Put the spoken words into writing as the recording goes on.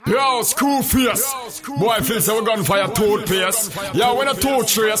Yo, school face. Boy feels like we're gonna fire toothpaste. Yo, when a tooth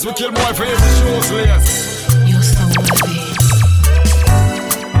trace, we kill boy for every show's lace. You're so worthy.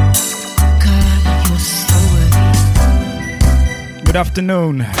 God, you're so worthy. Good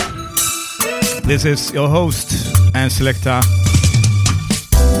afternoon. This is your host and selector.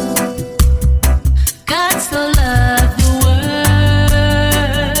 God so loved the world.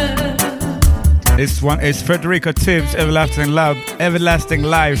 This one is Frederica Tibbs, Everlasting Love, Everlasting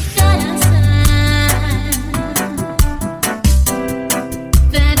Life.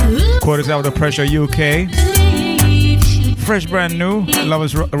 Quarters out of the Pressure UK. Fresh brand new,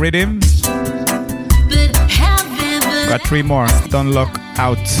 Lovers Rhythm. Got 3 more. Don't lock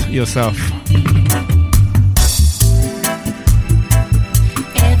out yourself.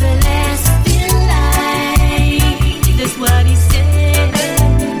 Everlasting life, that's what he said.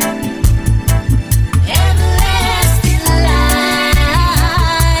 Everlasting life.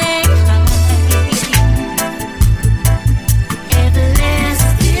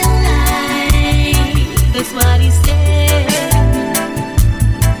 Everlasting life, that's what he said.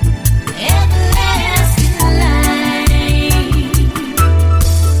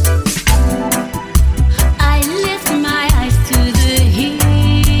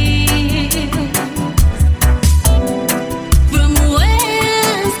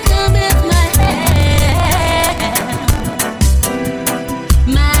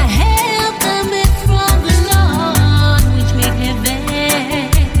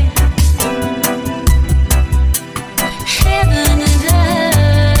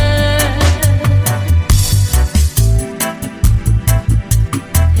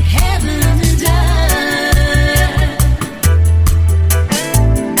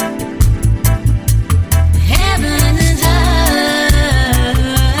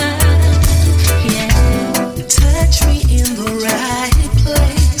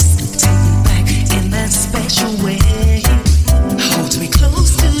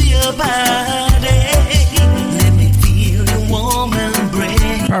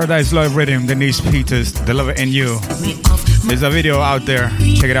 Paradise Love Rhythm, Denise Peters, The Lover in You. There's a video out there.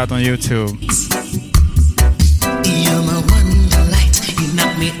 Check it out on YouTube. You're my wonder light. You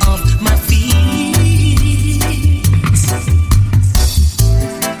knock me off my feet.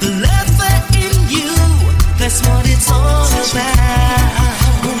 The lover in you, that's what it's all about.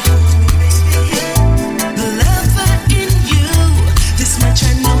 The lover in you, this much I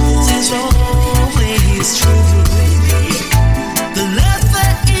know is always true.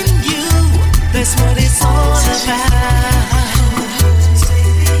 That's what it's all about.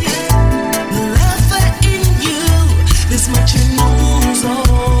 Lover in you, this much you know is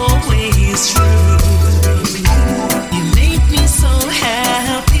always true. You make me so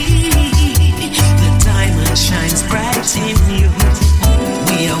happy. The diamond shines bright in you.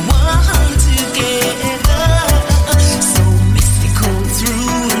 We are one together, so mystical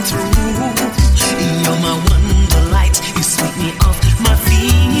through and through. You're my wonder light. You sweep me off my feet.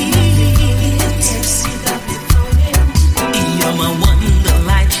 You're my wonder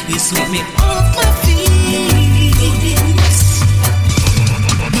light. You sweep me off my feet.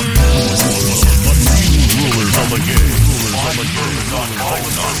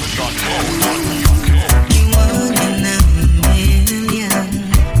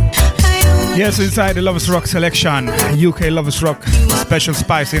 Yes, inside the Lovers Rock selection, UK Lovers Rock, special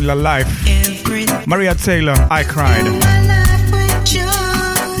spice in the life. Maria Taylor, I Cried.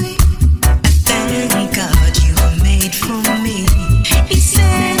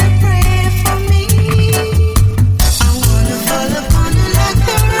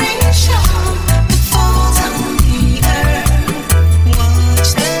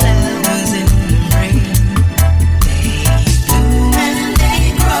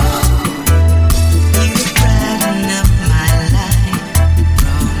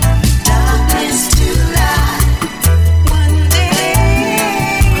 Darkness to light.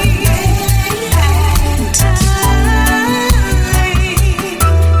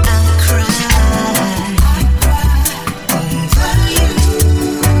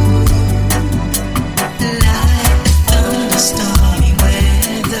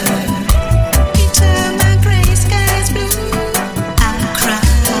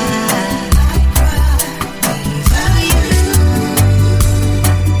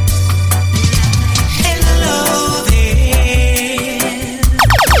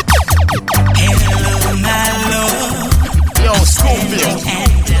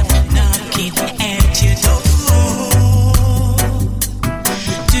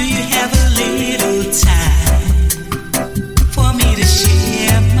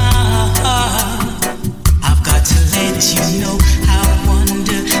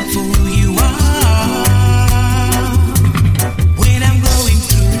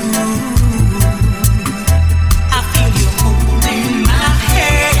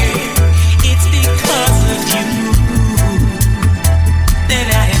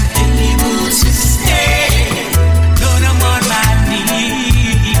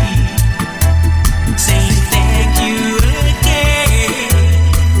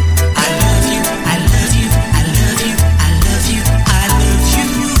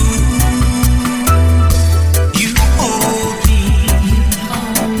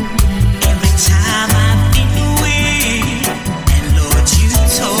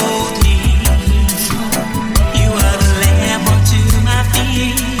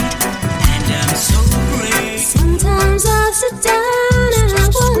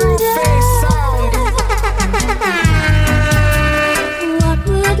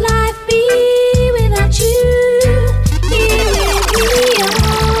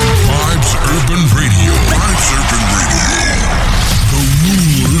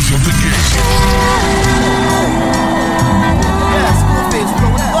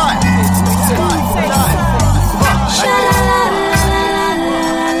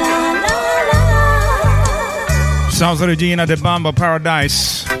 Sounds of Regina de Bamba,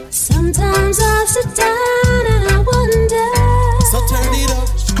 Paradise. Sometimes I sit down and I wonder. So turn it up.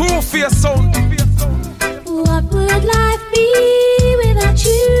 Screw for your sound. What would life be without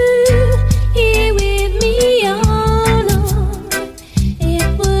you here with me? Oh no,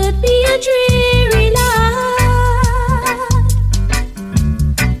 it would be a dreary life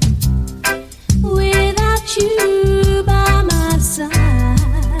without you by my side.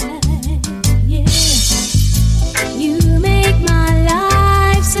 Yeah, you make my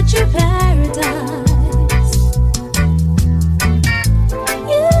life such a paradise.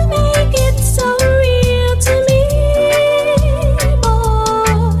 You make it so real to me,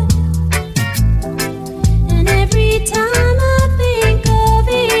 boy. And every time I think of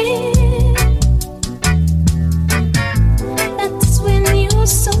it, that's when you're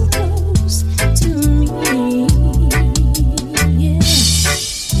so close to me. Yeah,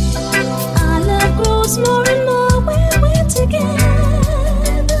 our love grows more and more when we're together.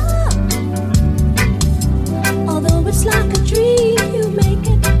 Although it's like a dream, you make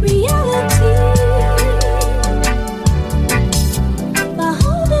it reality by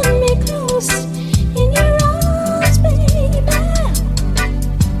holding me close in your arms, baby.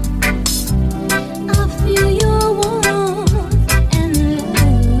 I feel your warmth and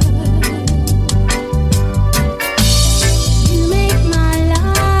love. You make my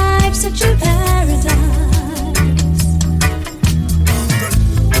life such a paradise.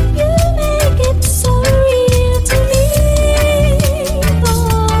 You make it so real to me, boy.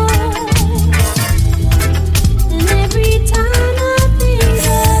 And every time I think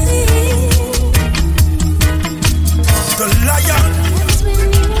of it, The lion, that's when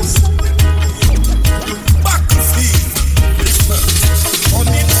you're so battlefield.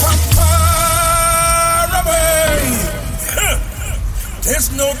 Coming from far away. There's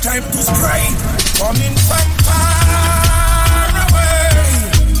no time to stray. Coming from far away.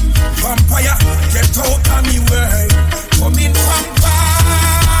 Vampire, get out of me way. Coming from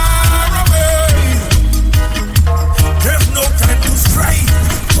far away. There's no time to stray.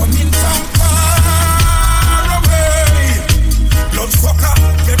 Coming from far away. Blood sucker,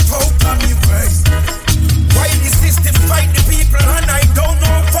 get out of me way. Why the system fight the people and I don't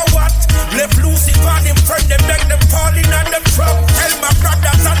know for what? Left Lucifer and him friend, them beg them falling and them from. Tell my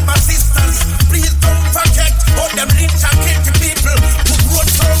brothers and my sisters, please don't forget how them lynch and kill the people who brought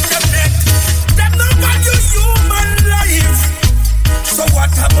from them neck. Them no value human life. So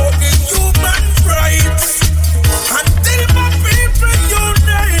what about the human rights? Until my people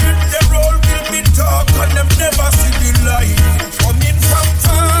unite, their all will be talk and them never see the light. Coming from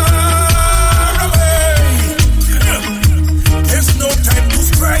far away. There's no time to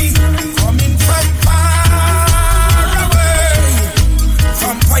stray. Coming from far away.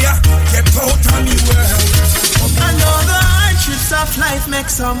 Vampire, get out of me way. I know the hardships of life make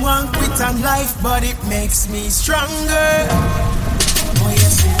someone quit on life, but it makes me stronger. Oh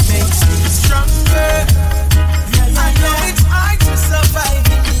yes, it makes me stronger. I know it's hard to survive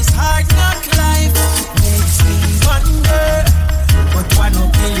in this hard knock life. It makes me wonder, but one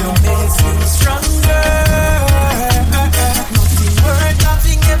of you makes me stronger. Nothing worth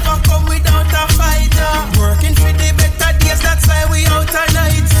having ever come without a fighter. Working for the better days, that's why we out at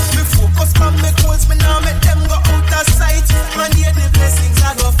night. Me focus on me goals, me now make them go out of sight. One day the blessings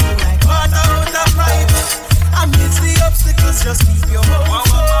I go flow like water out of pipe. Amidst the obstacles, just keep your hope.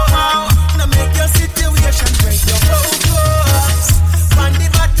 Now make your situation break your focus. One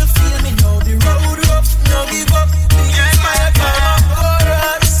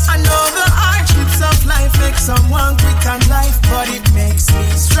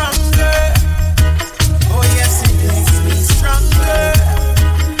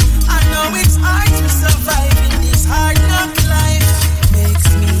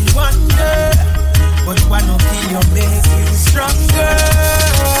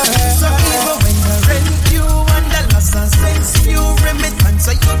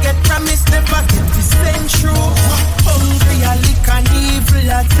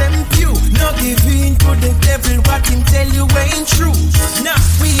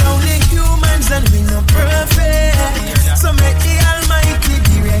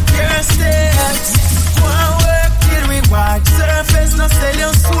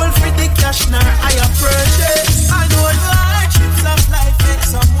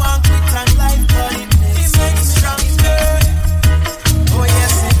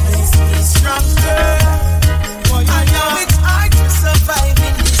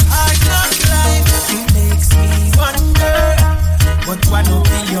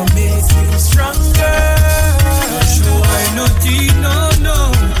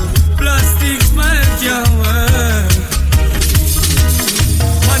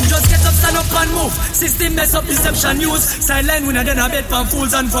System mess up, deception use. Sideline winner, then a bet for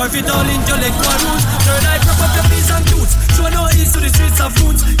fools and forfeit all intellectual rules. Third eye, prop up your peace and truth. Show no ease to the streets of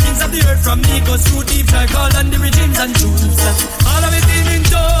roots. Kings of the earth from Negros through deep like all and the regimes and truths. All of it in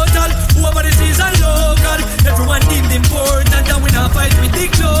total, whoever it is and local. Everyone deemed important and we not fight with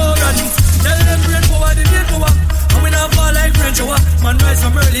ignorance. Tell them great power, the great power. And we not fall like French shower. Man rise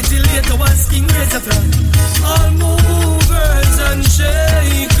from early till later, once king raise a flag. All movers and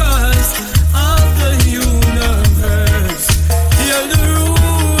shakers of the universe, hear the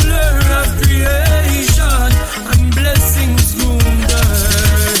ruler of creation and blessings room the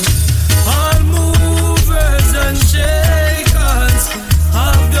earth. All movers and shakers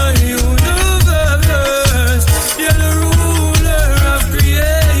of the universe, hear the ruler of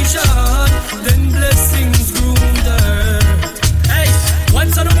creation, then blessings room the earth. Hey,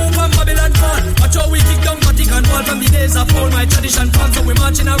 once on the move on Babylon fall, watch how we kick down Vatican wall from the days of old. My tradition forms, so we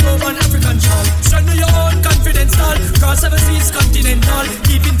march in a Roman African shawl. Strengthen your own confidence all, cross 7 seas continental.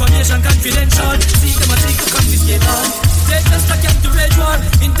 Keep information confidential, seek them and seek to confiscate all. Take the stock to rage war,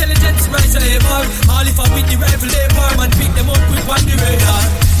 intelligence rise to labor. All if I with the rifle they farm and pick them up quick on the radar.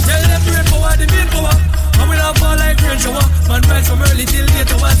 Tell them great power, the main power, and we'll have fall like rain shower. Man rise from early till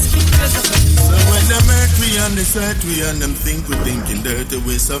later, once king raise a flag. So when them hurt we on the set, we and them think we thinking dirty.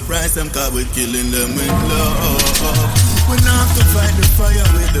 We surprise them cause we killing them with love. We not have to fight the fire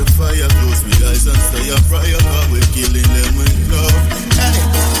with the fire. Close we eyes and say a prayer cause we killing them with love. Hey,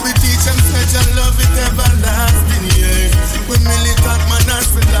 we teach them such a love it everlasting, yeah. We militant man and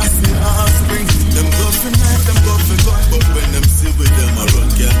Selassie offspring. Them go for night, them go for God. But when them see with them I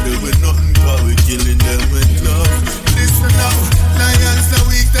run can't do with nothing cause we killing them with love. Listen now, lions are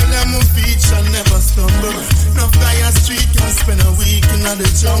weak, tell them we feet shall never stumble. No fire street can spend a week in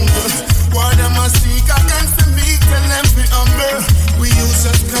the jungle. War them a seek against the meek, tell them be humble. We use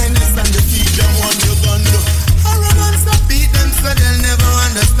just kindness and defeat them what you gon' do. Arrogance a beat them so they'll never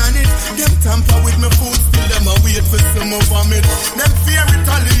understand it. Them tamper with me food, still them a wait for some of vomit. Them fear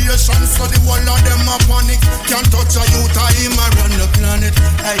retaliation, so the whole of them a panic. Can't touch a youth or him a run the planet.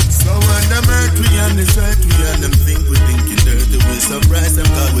 Hey, so when them hurt we and this hurt we and them think we thinking dirty, we surprise them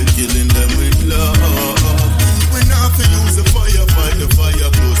cause we killing them with love. We not to use the fire, fight the fire,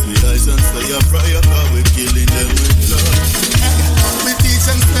 close we eyes and say a prayer cause we killing them with love. We teach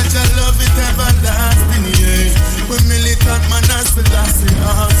them such a love it everlasting, yeah. We militant man and Selassie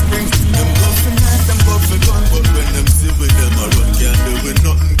offspring. Them go for night, them go for gun, but when them see with them I run can't do with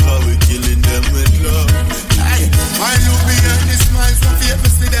nothing cause we killing them with love. Aye, I look behind the smiles so fear to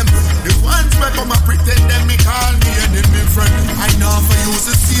see them. The ones where come and pretend them me call me enemy friend. I know for use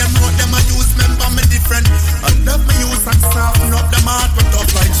the same note them I use, remember me different. I love me use and soften up them heart but up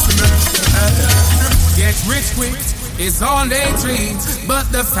like cement. Get rich quick is all they treat, but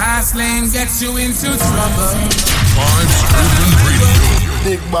the fast lane gets you into trouble. Vibes Urban Radio.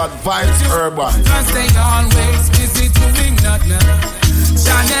 Big bad vibes urban. Cause they always busy doing nothing.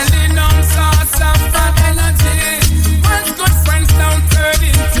 Channeling on source of bad energy. Once good friends don't turn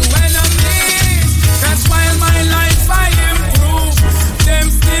into enemies. That's why my life I improve. Them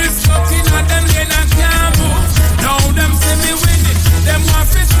still stuck in at them in a can't move. Now them see me win it, them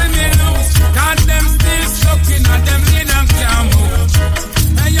want to see me lose. God them still stuck in at them in a can't move.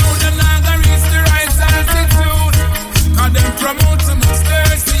 And yo them not gonna reach the right altitude. Cause them promote too much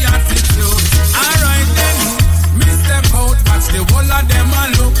thirsty attitude. Alright then, me step out, watch the whole of them a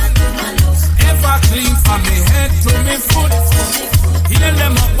look. Ever clean from me head to me foot. Heal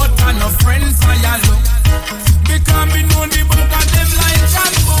them up but I no friends fire look. Because me know the book and them like a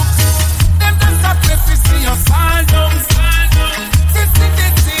book. Them just a preface to your fall down. Fifty the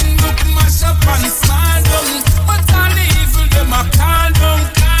thing look mash up and small down. But all the evil them a call down.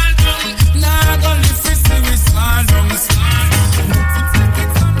 Nah go live for see we small down.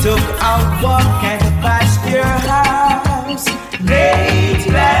 Took out walk and past your house late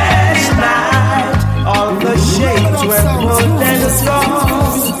last night. All the shades were put and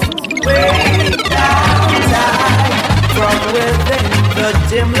gone way down tight. From within the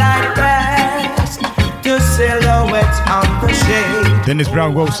dim light past to silhouettes on the shade. Dennis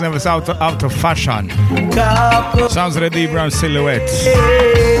Brown goes never out of fashion. Couple Sounds of the D Brown silhouette.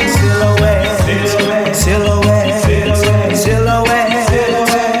 silhouette, silhouette, silhouette, silhouette.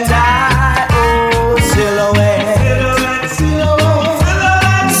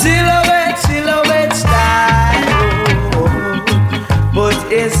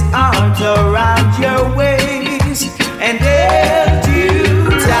 Around your waist and held you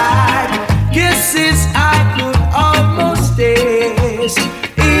tight. Kisses I could almost taste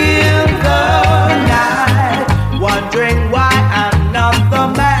in the night. Wondering why another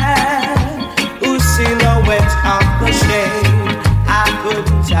man who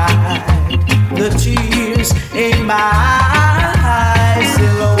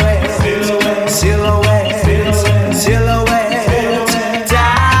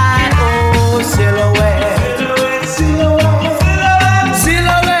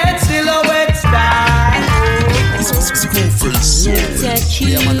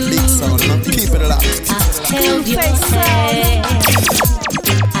Yeah, man, the big sound, man. Keep it locked. I held your hand.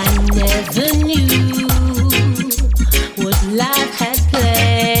 I never knew what life had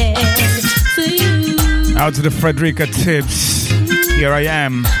planned for you. Out to the Frederica Tibbs. Here I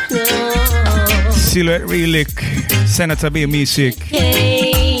am. Silhouette Relic. Senator B Music.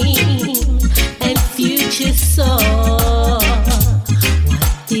 Came and future saw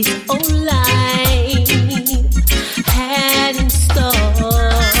what this old life had in store.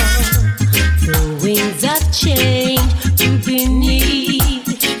 The winds of change grew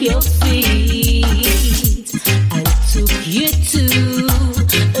beneath your feet and took you to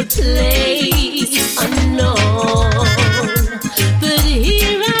a place unknown. But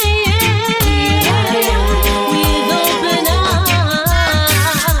here I am with open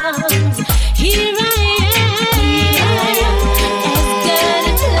arms. Here I am as God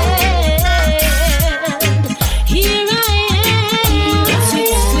had planned. Here I am to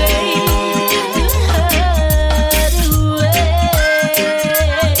take the hurt away.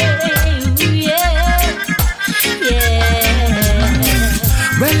 Yeah.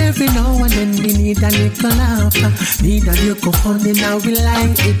 Well, every now and then we need a little laughter, need a little fun in our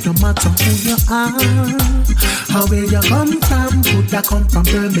life. It no matter who you are, how where you come from, could have come from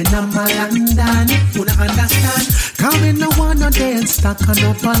Birmingham or London. You don't understand, cause we no wanna dance stuck on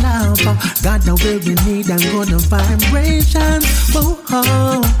up a lava. God the way we need and good vibrations. Oh,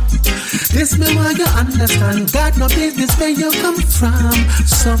 oh. This me why you understand. God no business where you come from.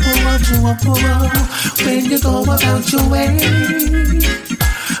 So when you go about your way,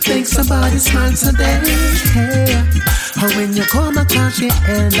 make somebody smile today. And when you come across your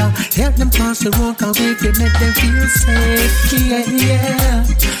elder, help them cross the road, cause we can make them feel safe. Yeah, yeah.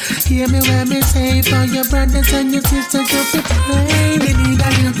 Hear me when me say, for your brothers and your sisters you be praying. We need a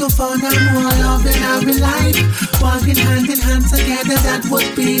little fun and more love in our life. Walking hand in hand together, that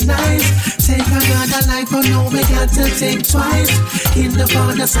would be nice. Take another life, but no, we got to think twice. In the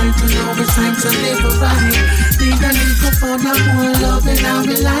Father's sight to know it's time to live right. Need a little fun and more love in our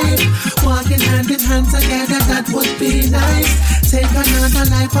life. Walking hand in hand together, that would be nice. Take another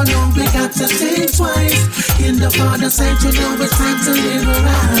life, but no, we got to think twice. In the Father's sight to know it's time to live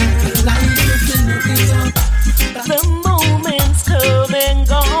right. Life is the looking up. The moments come and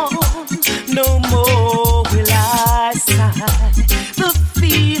gone, no more will I sigh. The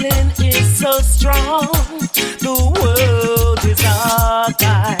feeling is so strong, the world is our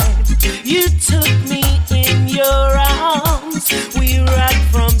guide. You took me in your arms, we rock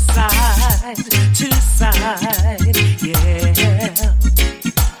from side to side, yeah.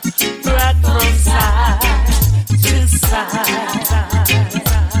 Rock from side to side.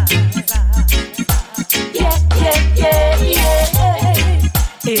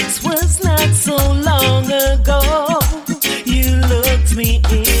 It was not so long ago, you looked me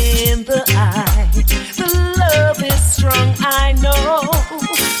in the eye. The love is strong, I know.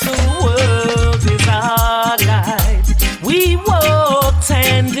 The world is our guide. We walked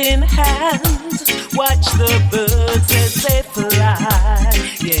hand in hand, watch the birds as they fly.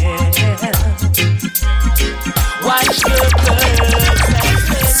 Yeah, watch the birds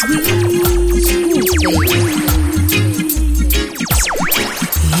as they fly.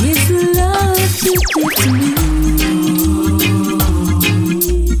 His love you give to me.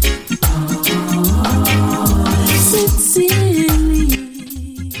 Sincerely,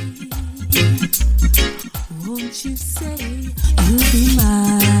 won't you say you'll be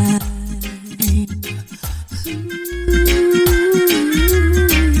mine?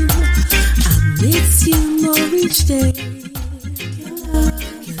 I miss you more each day. Your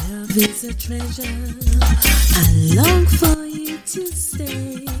love is a treasure. I long for you to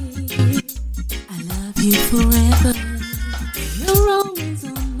stay. I love you forever. You're always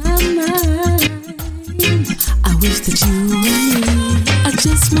on my mind. I wish that you were me. I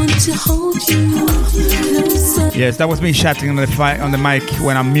just want to hold you closer. Yes, that was me shouting on the mic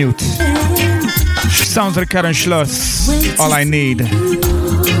when I'm mute. Sounds like Karen Schloss. All I need. My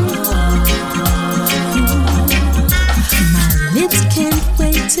lips can't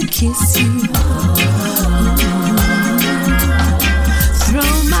wait to kiss you.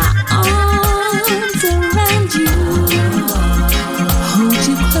 Throw my arms around you, hold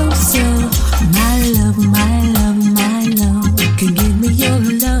you closer. My love, my love, my love, can give me your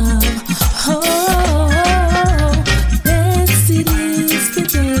love. Oh, best it is the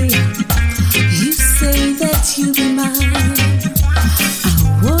day you say that you be mine. I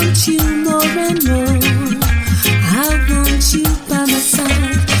want you more and more. I want you by my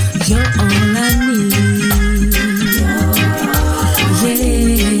side. You're all I need.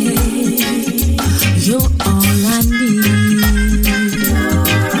 You're all I need.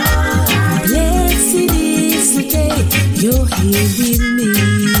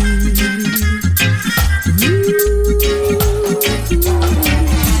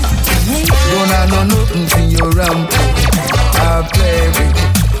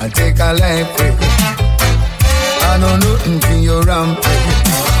 a life with. I know nothing for your rampage.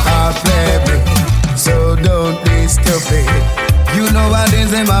 I play with, so don't be stupid. You know what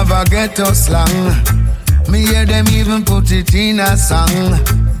is them have a ghetto slang. Me hear them even put it in a song.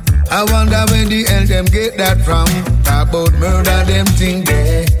 I wonder where the hell them get that from. Talk about murder, them think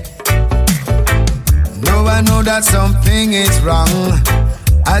they. No, I know that something is wrong.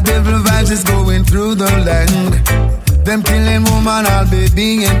 A devil vibes is going through the land. Them killing woman, all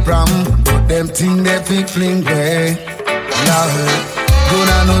baby in prom. But them think they pick fling way. Lord,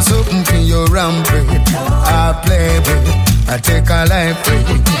 gonna know something for your rampage. I play with, I take a life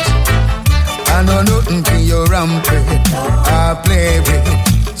with. I know nothing for your rampage. I play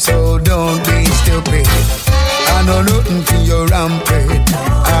with, so don't be stupid. I know nothing for your rampage.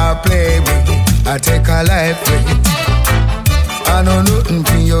 I play with, I take a life with. I know nothing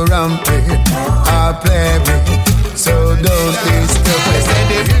for your rampage. I play with, so don't be stupid. They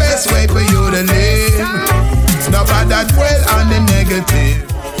say the best way for you to live, not about that dwell on the negative.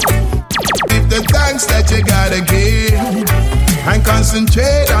 Give the thanks that you gotta give, and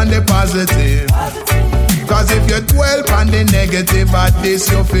concentrate on the positive. Cause if you dwell on the negative at this,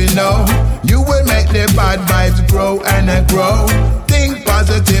 you feel know you will make the bad vibes grow and grow. Think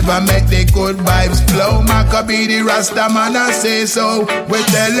positive and make the good vibes flow. Maccabee the Rasta man I say so. We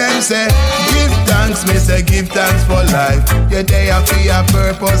tell them say, give thanks, me say give thanks for life. Your day of your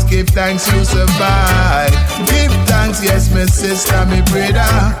purpose, give thanks you survive. Give thanks, yes my sister, me brother,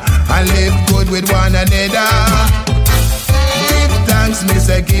 and live good with one another. Thanks, me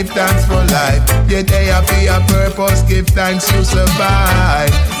say give thanks for life. Your day of your purpose, give thanks you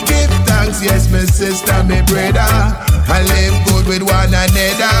survive. Give thanks, yes, my sister, my brother, and live good with one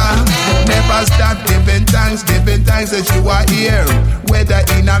another. Never stop giving thanks that you are here. Whether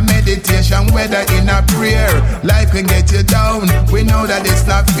in a meditation, whether in a prayer, life can get you down. We know that it's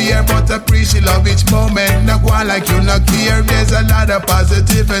not fear, but appreciate love each moment. Not go on like you not care. There's a lot of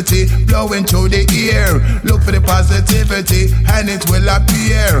positivity blowing through the ear. Look for the positivity and it will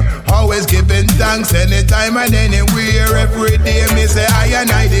appear. Always giving thanks anytime and anywhere. Every day me say I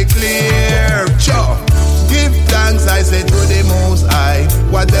and I declare. Sure. Give thanks, I say to the Most High.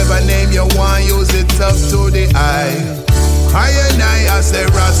 Whatever name you want, use it up to the eye. I and I say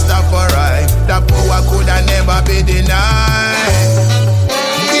Rastafari. That power could have never be denied.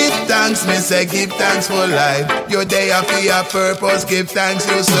 Give thanks, me say give thanks for life. Your day of your purpose, give thanks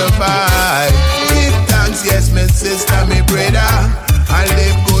you survive. Give thanks, yes, my sister, my brother, and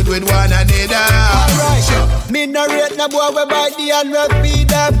live good with one another. Alright, sure. Me no rate no boy we buy the and we feed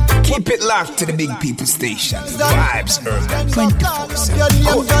them. Keep it locked to the big people station. Vibes Urban 24/7. Your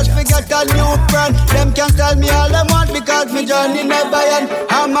name just forget a new brand. Them can tell me all them want because me journey never end.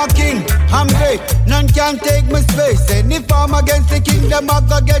 I'm a king, I'm great. None can take my space. And if I'm against the kingdom, I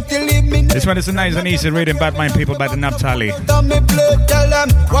go get to leave me. This one is a nice and easy reading. Bad Mind People by the Naphtali. Tell me play, tell them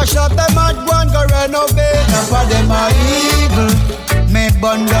wash up them at one, go renovate. None of them are evil. Me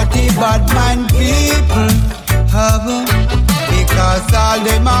bun dirty bad mind people have, because all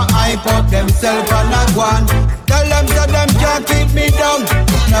them a hype up themselves and a one. Tell them so them can't keep me down.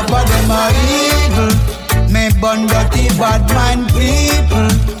 None of them are evil. Me bun dirty bad mind people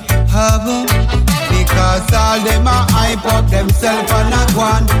have, because all them a hype up themselves and a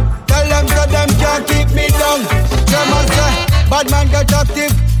one. Tell them so them can't keep me down. Them a say bad man get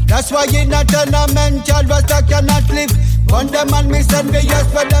active. That's why you not tell a man child was I cannot live. On them and me send me yes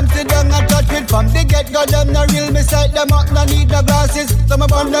for them sit down and touch with. From the get-go them no real, me sight them up, no need no glasses. Some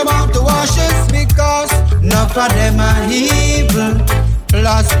burn them out to washes, because none of them are evil.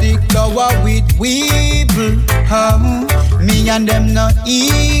 Plastic flower with weevil. Me and them not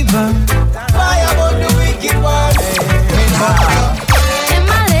evil. Why about the wicked one? In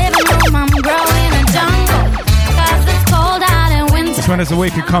my living room I'm growing a jungle, cause it's cold out in winter. This one is a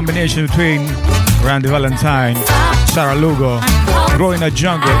wicked combination between Randy Valentine, Sarah Lugo, Growing a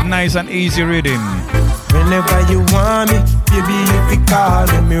Jungle. Nice and easy reading. Whenever you want me, baby, you be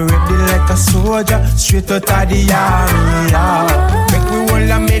calling me ready like a soldier, straight out of the army. Yeah. Make me hold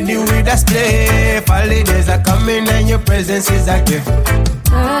and made you with a spliff. Holidays are coming and your presence is a gift.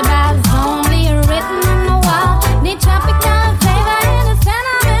 Goodbye is only written on the wall. Need tropical flavor in the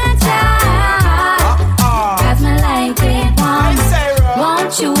sentimental. Cause me like it once.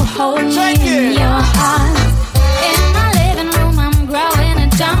 Won't you hold me in your arms? In my living room I'm growing a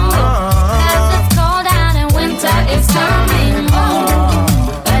jungle. Cause it's cold out and winter is coming home.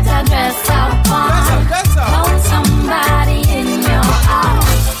 Better dress up on. Hold somebody in your arms.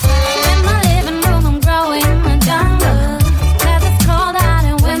 In my living room I'm growing a jungle. Cause it's cold out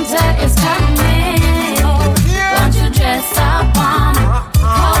and winter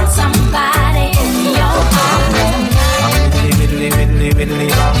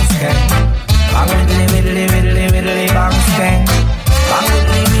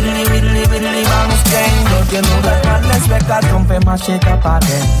shake up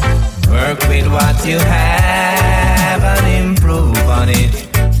again. Work with what you have and improve on it.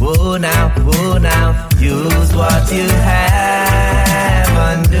 Whoa now, use what you have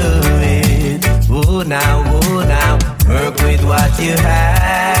and do it. Whoa now, work with what you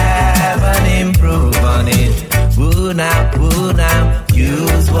have and improve on it. Whoa now,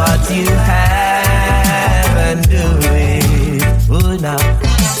 use what you have and do it. Whoa now.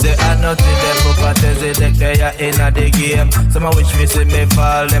 Say I nothing them but they are in the game. Some of which me see me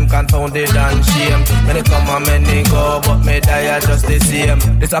fall, them confounded and shame. When they come and many go, but me die just the same.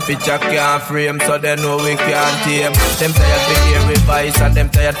 This a picture can't frame, so they know we can't tame. Them tired to hear we voice and them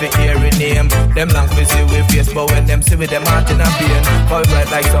tired to hear we name. Them long to see we face, but when them see we them heart in a pain. Boy bright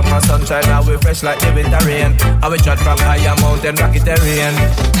like summer sunshine, now we fresh like the winter rain. And we shot from higher mountain, rocky terrain.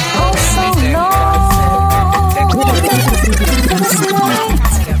 Oh so long.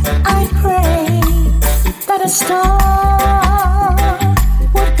 I pray that a star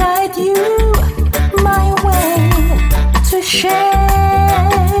would guide you my way to share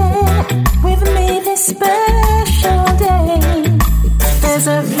with me this special day. There's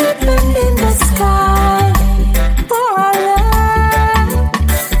a ribbon in the sky for our love.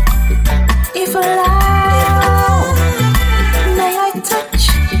 If allowed, may I touch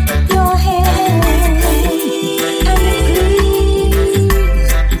your hand?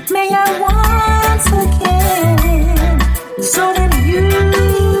 So that you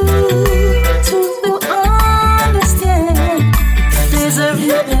too will understand. There's a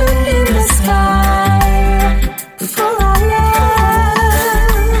ribbon in the sky for our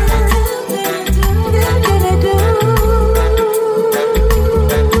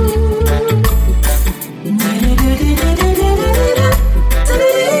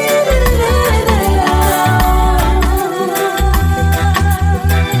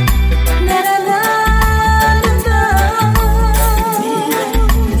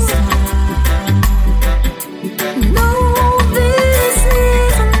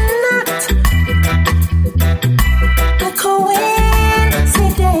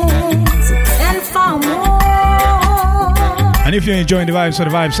And if you're enjoying the vibes of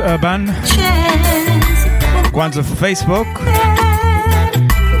the Vibes Urban, go on to Facebook,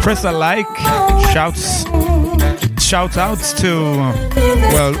 press a like, shout outs to,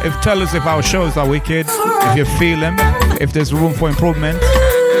 well, tell us if our shows are wicked, if you feel them, if there's room for improvement.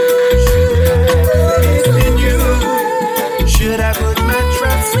 Should I put my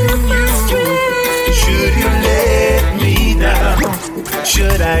trust in you? Should you let me down?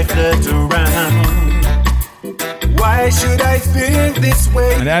 Should I flirt around? Why should I think this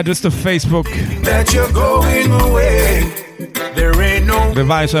way? And add us to Facebook. That you're going away. There ain't no the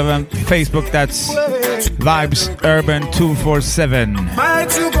Vibes Urban Facebook, that's Vibes Urban 247.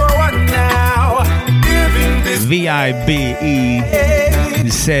 Might you go on now? Giving this VIBE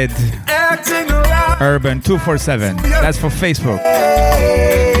said Urban 247. That's for Facebook.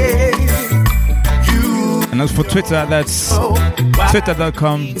 And as for Twitter, that's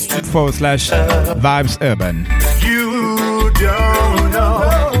twitter.com/Vibes Urban. You don't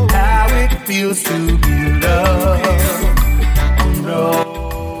know how it feels to be loved. Oh no.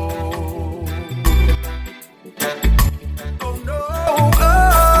 Oh no.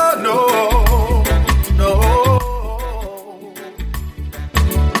 Oh no. No.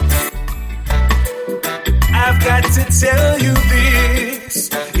 I've got to tell you this.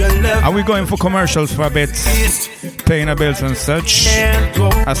 Your love. Are we going for commercials for a bit? Paying our bills and such.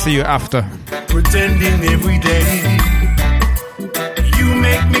 I'll see you after. Pretending every day. You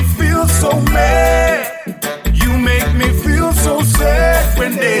make me feel so mad. You make me feel so sad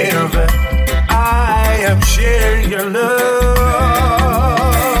whenever I am sharing your love.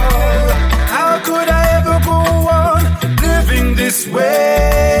 How could I ever go on living this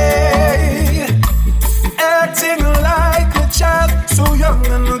way? Acting like a child so young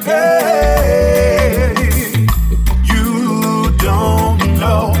and gay. You don't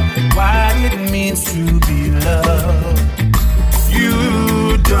know what it means to be loved.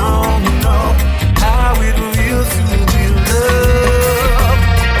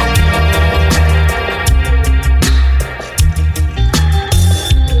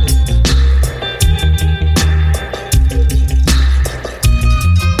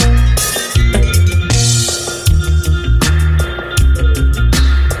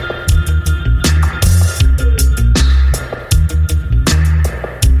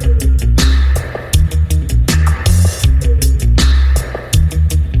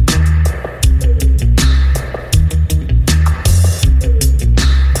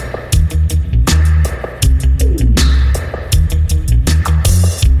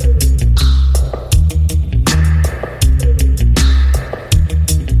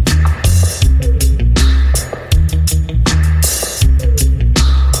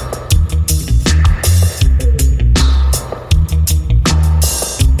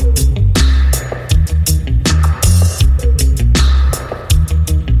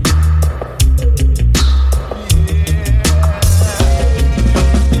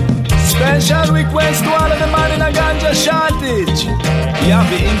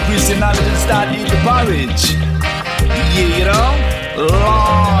 marriage. Yeah, you know,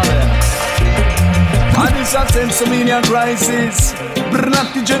 Lord. And it's a sense-of-media crisis.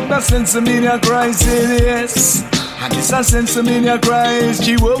 Not the jet, a sense-of-media crisis, yes. And it's a sense-of-media crisis,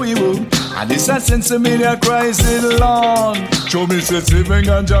 chiwo-wee-woo. And it's a sense-of-media crisis, Lord. Show me say 7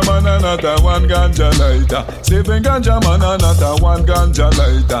 ganja man and not a 1 ganja lighter. 7 ganja man and not a 1 ganja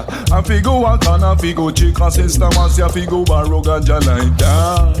lighter. I figure walk on, I figure chicken sister, once I figure borrow ganja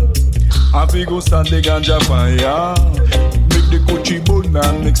lighter. I figure stand the ganja fire. Make the coachy bun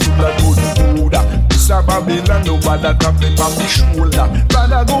and mix with that good food. This a Babylon, nobody tap it on the shoulder.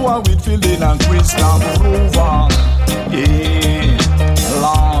 Rather go on with feeling and crystal rover. Yeah,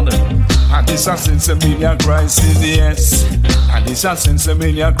 Lord. And this a sense-of-media crisis, yes. And this a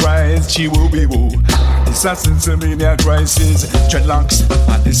sense-of-media crisis, chiwo-wee-woo. And this a sense-of-media crisis, dreadlocks.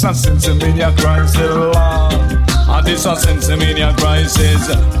 And this a sense-of-media crisis, Lord. And this a sense-of-media crisis,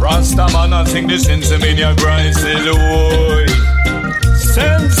 Rastaman, I think this sense-of-media crisis, oi.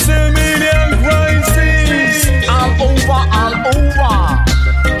 Sense-of-media crisis, all over.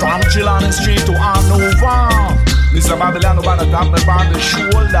 From Chilani Street to Hanover. This a Babylon about the top and on the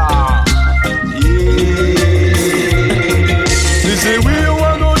shoulder. Yeah. They say we you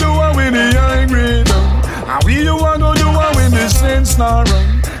want to do it when the angry done. And we you want to do it when the sense not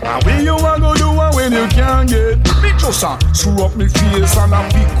run. And we you want to do it when you can't get me just screw up me face and I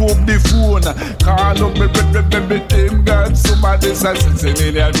pick up the phone. Call up me them God. Somebody says since a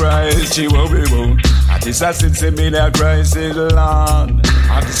million cries she will be born. And this a since a million cries is land.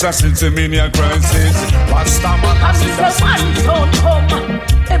 And this a since a million cries is Rastaman. And this a one son come.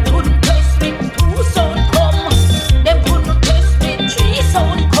 Them couldn't test me, 2 son come. Them couldn't test me, 3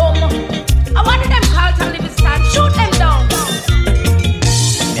 son come. I wanted them call to live stand, shoot them down.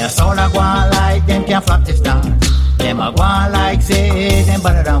 Their sound a go on like them can't flap the stars. Them a go on like say them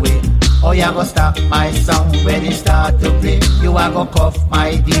better than we. Oh, you go stop my sound when it start to play. You a go cuff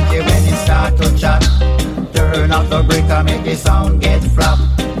my DJ when it start to chat. Turn up the breaker, make the sound get flap.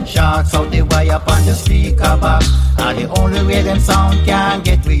 Shots out the wire up on the speaker box. And the only way them sound can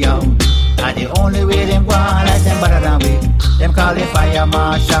get we out. And the only way them go on like them better than we. Them call the fire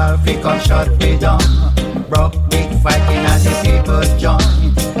marshal, fi come shut we down. Broke big fighting at the people's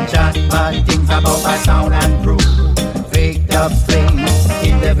joint. Chat bad things about my sound and crew. Faked up flames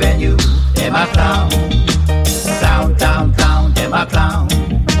in the venue. Them a clown. Clown, clown, clown, them a clown.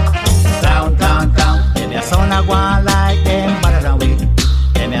 Clown, clown, clown. Them your sound a go on like them better than we.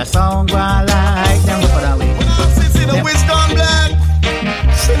 Them your sound go on like them better than we. See the whiz gone black.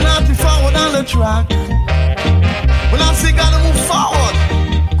 See nothing forward on the track. When I see gotta move forward,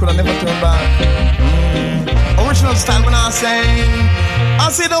 could I never turn back? Original style when I say I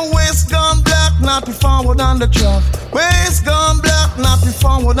see the waist gone black, not be forward on the track. Waist gone black, not be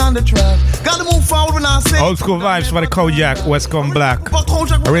forward on the track. Gotta move forward when I say Old school vibes for the Kojak, West Gone Black.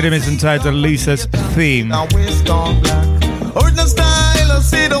 The rhythm is entitled Lisa's Theme. Now waist gone black. Original style, I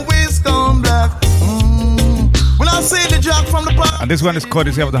see the waist gone black. When I see the jack from the park. And this one is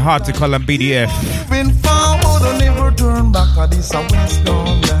courtesy of the Horticle and BDF. Moving forward, I never turn back. This a waist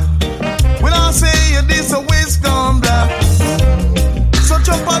gone black. When I say this a waist gone black. So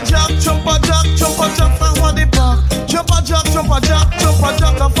jump a jack, jump a jack, jump a jack for the park. Jump a jack, jump a jack, jump a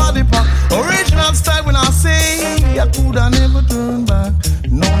jack for the park. Original style when I say I coulda never turn back.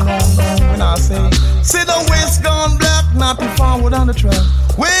 No, no, no. When I say the waist gone black, not be forward on the track.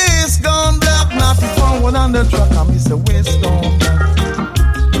 Waist gone black, not be forward on the track. I miss the waist gone black.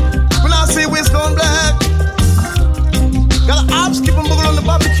 When I say waist gone black, got an abs keep on buggle on the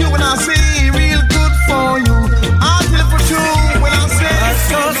barbecue. When I say real good for you, I'll tell for true. When I say I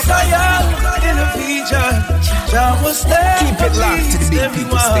saw Zion in a vision, Jah was there. Keep it locked to the big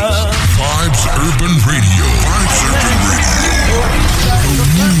people station. Vibes Urban Radio. Vibes Urban Radio. The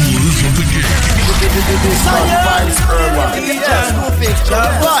rulers of the game. Vibes Urban. Jah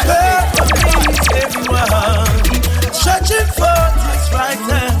was there for everyone, stretching forth his right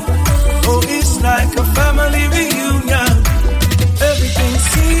hand. Oh, it's like a family reunion. Everything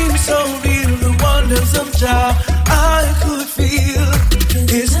seems so real. The wonders of Jah I could feel.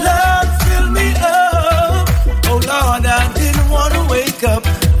 His love filled me up. Oh Lord, I didn't want to wake up.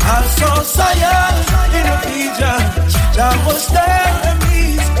 I saw Zion in a vision. Jah was there and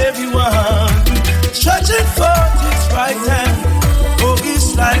he's everyone, stretching forth his right hand. Oh,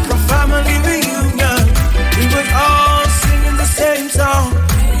 it's like a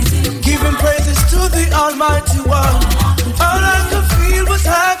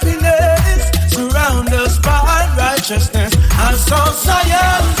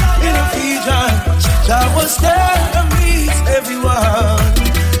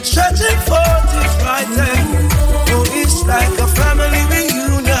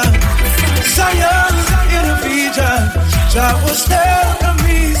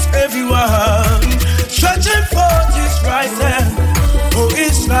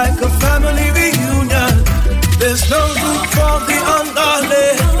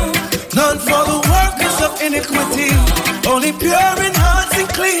iniquity. Only pure in hearts and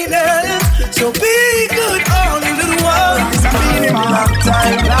clean hands. So be good, all you little ones. It's been a long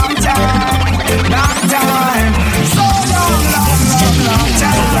time, long time, long time. So long, long, long, long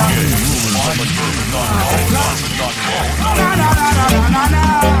time.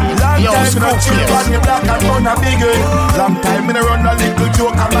 Long time in a chill on the black and run a big it. Long time in a run a little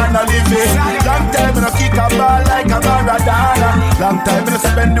joke a man a live it. Long time in a kick a ball like a Maradona. Long time in a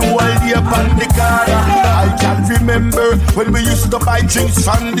spend the whole day upon the corner. I can remember when we used to buy drinks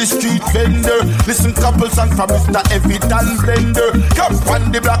from the street vendor. Listen couple songs from Mr. Evitan Blender. Come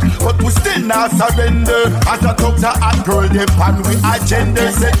on the block but we still not surrender. As I talk to hot girl they pan we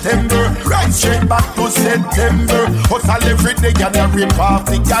agenda September. Right straight back to September. Hustle every day and a rip off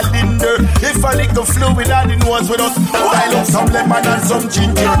the calendar. If a little fluid on the nose with us, while up some lemon and some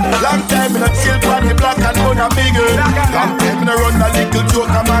ginger. Long time in a chill on the block and run a bigger. Long time in a run a little joke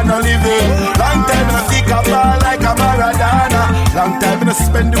a man a living. Long time in a kick a ball like a Maradona. Long time in a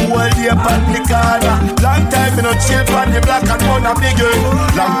spend the whole day upon the corner. Long time in a chill on the block and run a bigger.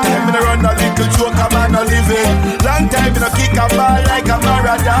 Long time in a run a little joke a man a living. Long time in a kick a ball like a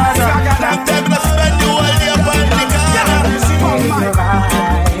Maradona. Long time in a spend the whole day upon the corner.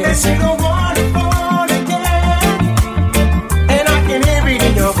 Yes, you don't want to fall again. And I can hear it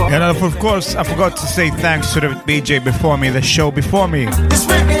in your voice. And of course, I forgot to say thanks to the DJ before me, the show before me. It's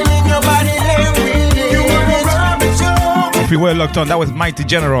written in your body language. You want to rub it, Joe. If you were locked on, that was Mighty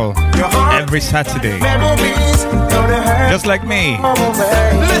General every Saturday. Memories, just like me.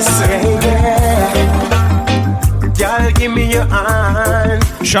 Listen. Y'all give me your hand.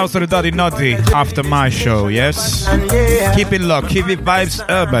 Shouts to the Daddy Noddy after my show, yes? Keep it locked, keep it vibes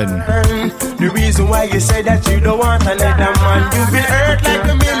urban. The reason why you say that you don't want another man, you've been hurt like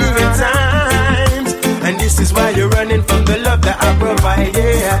a million times. And this is why you're running from the love that I provide,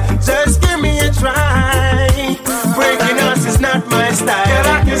 yeah. Just give me a try. Breaking us is not my style. Girl,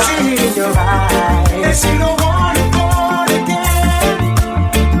 I can see it in your eyes. Yes, you don't want to fall again.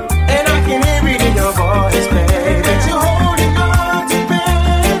 And I can hear it in your voice, baby.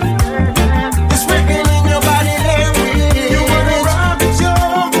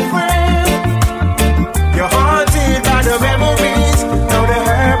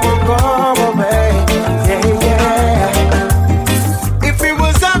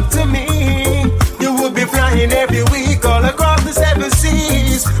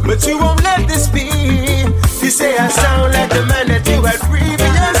 But you won't let this be. You say I sound like the man that you had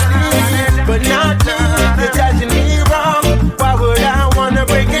previously, but not me. You're judging me wrong. Why would I wanna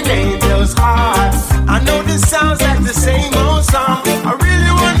break an angel's heart? I know this sounds like the same old song. I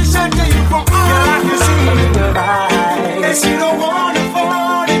really wanna shelter you from all. Girl, I can see it in your eyes. Yes, you don't wanna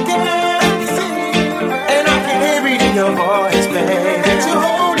fall again. And I can hear it in your voice, babe, that you're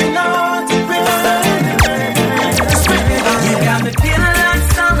holding on to me. You got me feeling like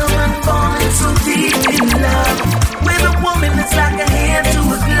Solomon falling so deep in love with a woman that's like a hand to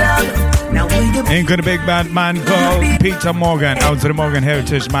a glove. Now will you Ain't gonna big bad man called Peter Morgan, out to the Morgan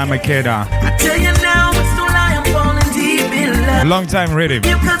Heritage, man Makeda. I tell you now, it's no lie, I'm falling deep in love. Long time rhythm.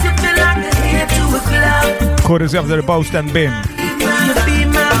 Because you feel like a hand to a glove. Courtesy of the Boast and Bim. You be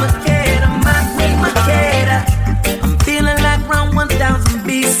my Makeda, my queen Makeda. I'm feeling like around 1000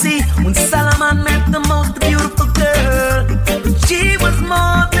 BC when Solomon met the most beautiful girl. But she was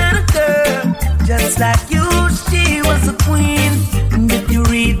more than a girl, just like you, she was a queen. And if you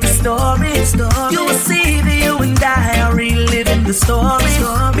read the story, you will see that you and I are reliving the story.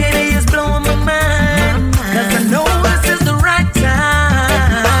 Baby, it's blowing my mind, 'cause I know this is the right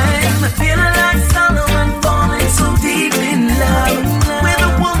time. Feeling like Solomon falling so deep in love with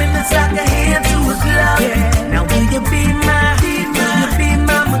a woman that's like a hand to a glove. Now will you be my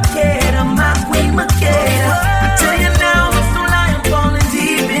Makeda, my queen Makeda? I tell you now, it's no lie, I'm falling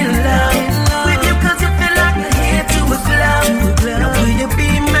deep in love with you 'cause you feel like a hand to a glove. Now will you be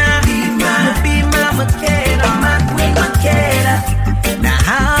my Makeda, my queen Makeda? Now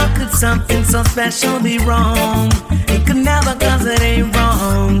how could something so special be wrong? It could never, 'cause it ain't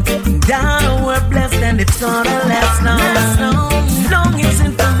wrong. Down we're blessed and it's gonna last long. Long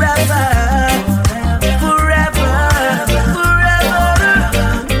isn't forever. Forever.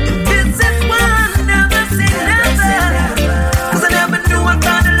 This is one, never say never. 'Cause I never knew I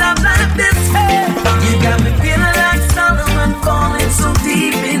found a love like this. You got me feeling like Solomon falling so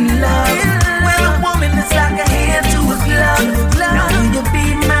deep in love with a woman that's like a hand to a glove. Now will you be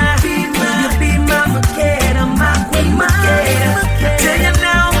my Makeda, my queen Makeda? I tell you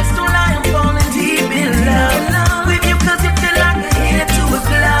now, it's no lie, I'm falling deep in love with you 'cause you feel like a hand to a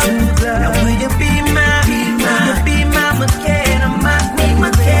glove. Now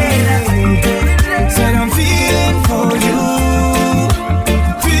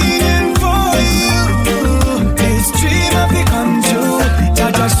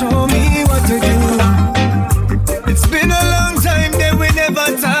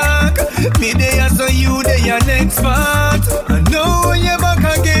spot. I know you're back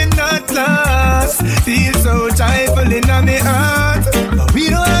again at last. Feel so joyful in my heart. But we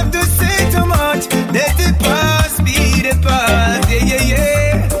don't have to say too much. Let the past be the past. Yeah, yeah,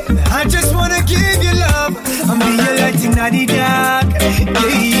 yeah. I just wanna give you love. I'm be your light in the dark. Yeah,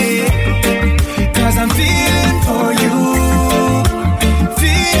 yeah. Cause I'm feeling for you.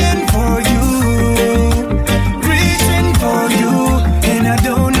 Feeling for you. Reaching for you. And I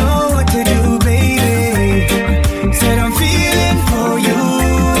don't know what to do, baby. Said I'm feeling for you.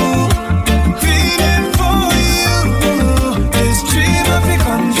 Feeling for you. This dream of it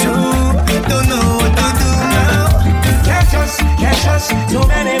come true. Don't know what to do now. Can't trust too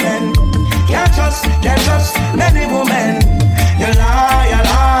many men. Can't trust many women. Your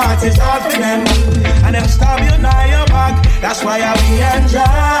heart is all for them. And them stab you now your back. That's why I be and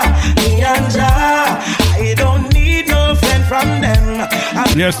Jah. I don't need no friend from them.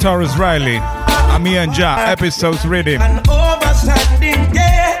 Yes, Taurus Riley. Me and Jah, episodes rhythm. An overstanding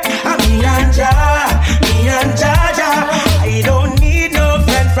day. Me and Jah. I don't need no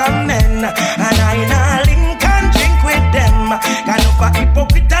friend from men. And I nah link and drink with them. Kind of a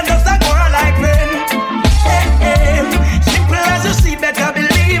hypocrite and just a girl like men. Simple as you see, better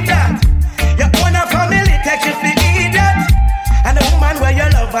believe that. Your own family takes you for idiot. And the woman where you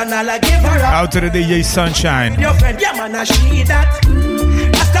love and all I give her up. Out to the DJ Sunshine. Your friend, yeah man, I see that.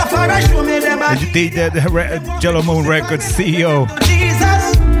 Rastafari show me them a the Jello Moon Records CEO.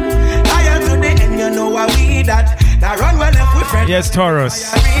 Jesus. Higher to the end, you know what we that. Now run well left with friends. Yes,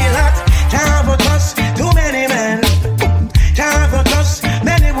 Taurus. Can't for trust too many men. Can't for trust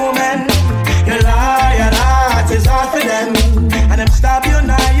many women. Your heart is all for them. And them stab you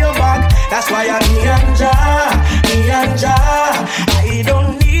now your back. That's why I'm me and Jah. I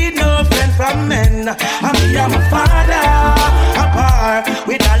don't need no friend from men. I'm a father, a par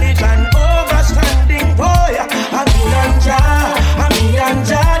with knowledge and overstanding boy. I'm me and Jah.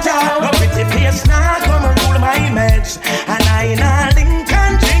 No pretty face now come and rule my image. And I nah link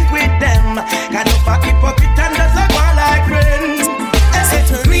and drink with them. Got no for hypocrite and does a go like friends.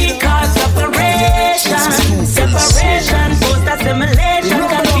 Because separation, post assimilation,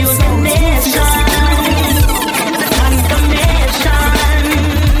 confusing nation.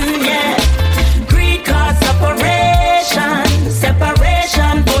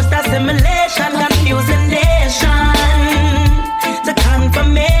 Separation, post assimilation, confusing nation. To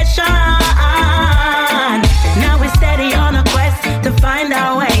confirmation. Now we're steady on a quest to find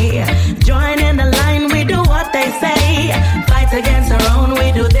our way. Join in the line, we do what they say. Fight against our own,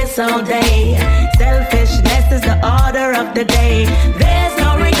 we do this all day. Selfishness is the order of the day. There's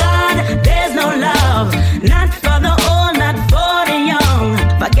no regard, there's no love. Not for the old, not for the young.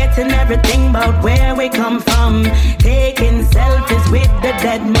 Forgetting everything about where we come from. Taking selfies with the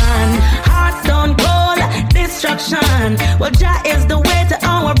dead man. Heart stone cold, destruction. Well, Jah is the way to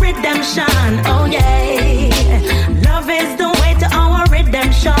our redemption. Oh yeah, love is the way to our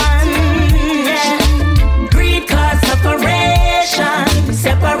redemption. Yeah. Greed cause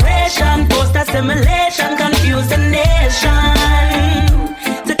separation, post assimilation, confuse the nation.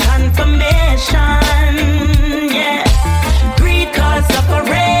 To confirmation, yeah. Greed cause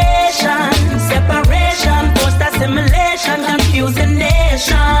separation, post assimilation, confuse the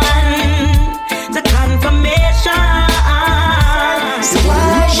nation. To confirmation. So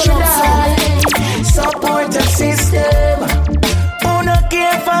why should I support the system? Who not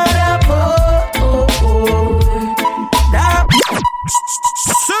care for the poor?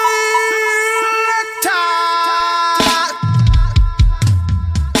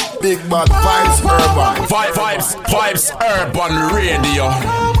 Big Bad Vibes Urban. Vibes Urban Radio.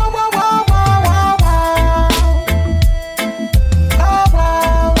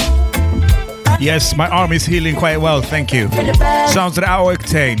 Yes, my arm is healing quite well, thank you. Sounds of the hour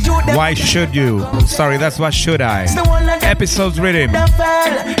octane. Why should you? Sorry, that's what should I. Episodes rhythm.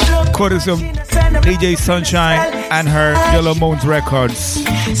 Courtesy of DJ Sunshine and her Jello Moons Records.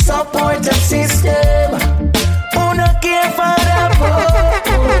 Support the system. Who not care for the poor?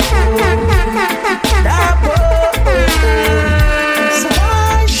 So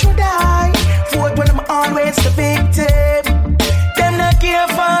why should I vote when I'm always the victim? Them not care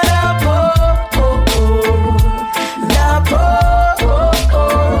for the poor.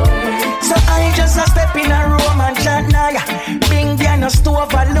 So I just a step in a room and chat now. Bring down a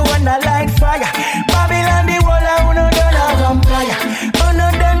stove alone, a light fire. Babylon the wall, I wanna do a vampire. Uno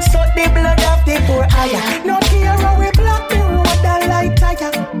done suck the blood of the poor higher. No care how we block the road, the light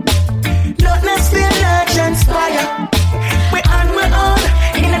tire. Nothing still not transpire. We on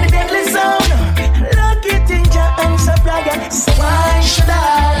in the deadly zone. Look it in your own supplier. So why should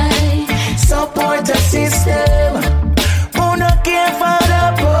I support the system?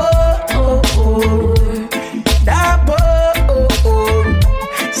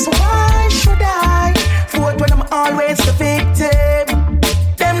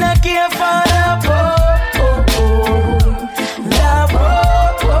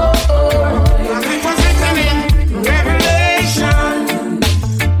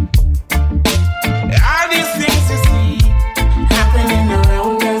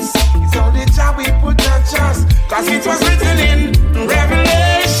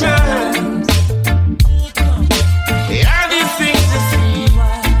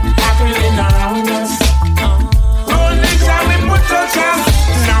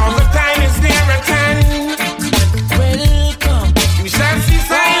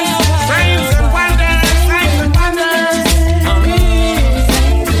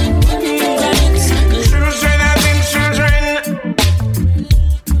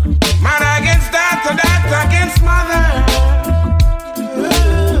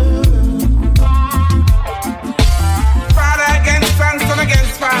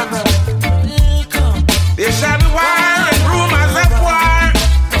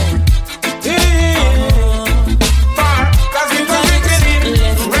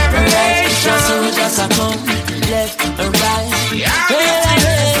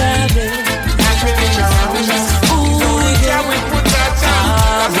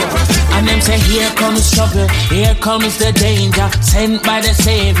 say here comes trouble, here comes the danger. Sent by the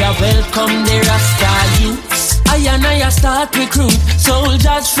Savior, welcome the Rasta youths. I and I start recruit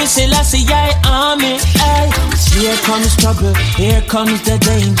soldiers for Selassie army. Ay. Here comes trouble, here comes the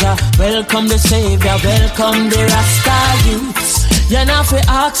danger. Welcome the Savior, welcome the Rasta youths. You know fi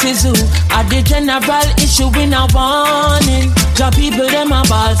ask is who at the general issue in a warning. Job people them a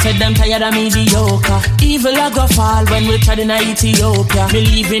ball, said them tired of mediocre. Evil a go fall when we tried in Ethiopia.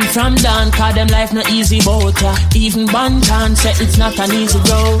 Believing from down, cause them life no easy boat ya. Even Bantan say it's not an easy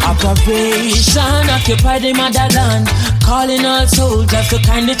road. Operation occupy the motherland, calling all soldiers to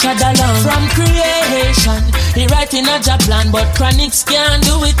kindly tread along. From creation, he writing a job plan, but chronics can't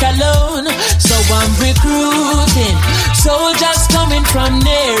do it alone. So I'm recruiting soldiers coming from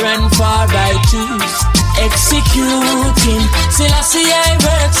near and far. I choose executing Selassie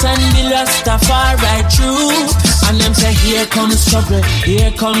works and the Rastafari truth. And them say here comes trouble,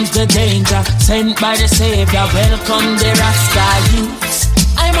 here comes the danger. Sent by the Savior, welcome the Rasta youths.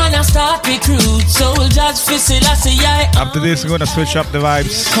 I'm on a start recruit soldiers for Selassie. After this, we're gonna switch up the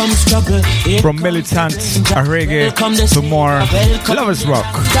vibes comes trouble, from militant reggae to more lovers rock.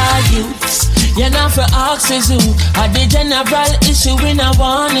 You're not for axes who are the general issue in a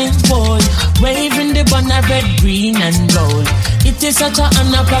warning boy. Waving the banner red, green and gold. It is such a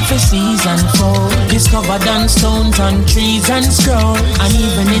honor prophecies unfold. Discovered on stones, on trees and scroll. And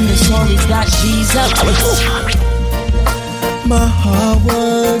even in the stories that Jesus. My heart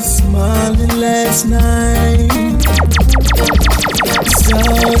was smiling last night.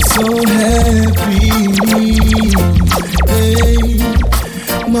 So happy. Hey.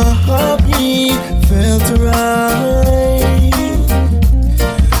 My heartbeat felt right,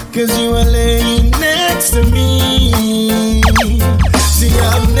 'cause you were laying next to me. See,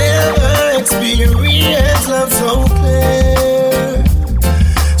 I've never experienced love so clear,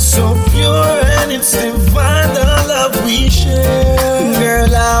 so pure, and it's divine, the love we share.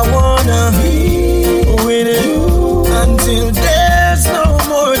 Girl, I wanna be with you until there's no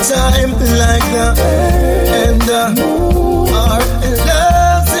more time, like the and the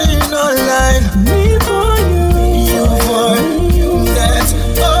our love. Me for you for you. That's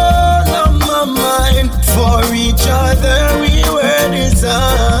all on my mind. For each other we were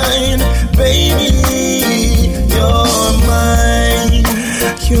designed. Baby, you're mine.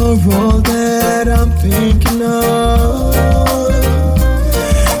 You're all that I'm thinking of.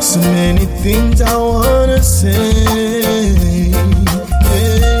 So many things I wanna say.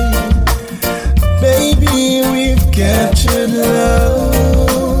 Hey. Baby, we've captured love.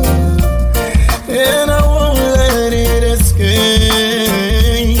 And I won't let it escape,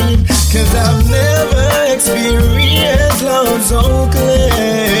 'cause I've never experienced love so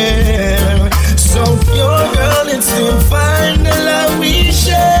clear, so pure, girl, it's divine, the love we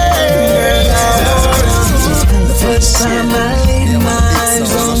share. The first time I laid my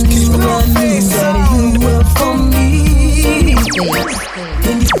eyes on you, I knew that you were for me.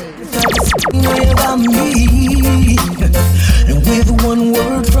 Then you felt about me, and with one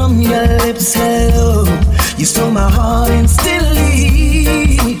word from your lips, hello, you stole my heart instantly.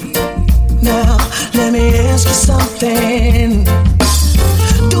 Now, let me ask you something.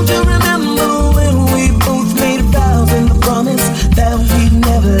 Don't you remember when we both made vows and the promise that we'd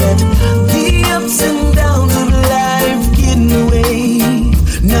never let the ups and downs of life get in the way?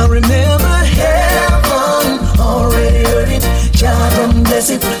 Now remember, heaven already heard it, God and bless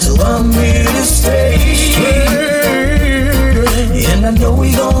it, so I'm here to stay. And I know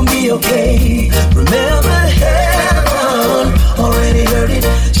we gon' be okay. Remember, heaven already heard it,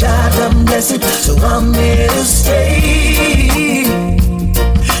 child, I'm blessed, so I'm here to stay.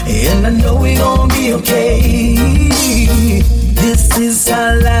 And I know we gon' be okay. This is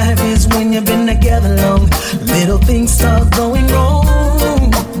how life is when you've been together long. Little things start going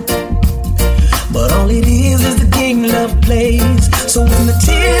wrong, but all it is the game love plays. So when the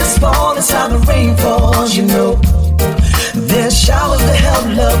tears fall, it's how the rain falls, you know. There's showers to help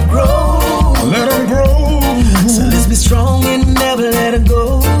love grow. Let them grow. So let's be strong and never let it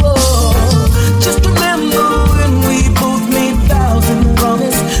go. Just remember when we both made vows and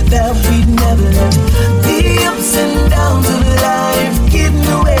promise that we'd never let the ups and downs of life get in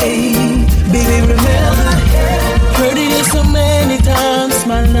the way. Baby, remember, heard it so many times,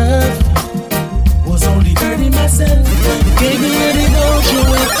 my love was only hurting myself. Gave me any note you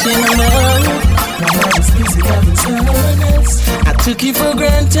went in love. I was busy having someone else. I took you for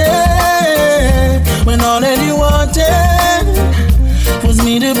granted when all that you wanted was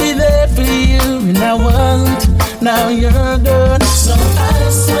me to be there for you, and I wasn't. Now you're good, so I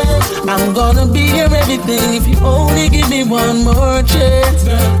swear I'm gonna be your everything if you only give me one more chance.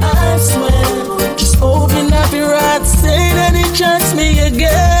 Girl, I swear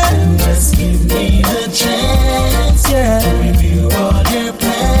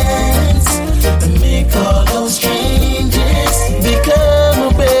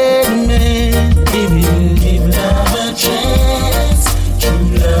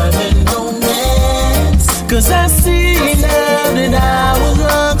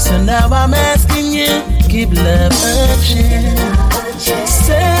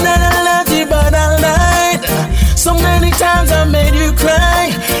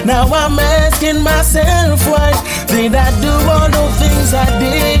asking myself, why did I do all the things I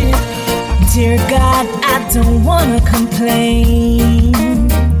did? Dear God, I don't wanna complain.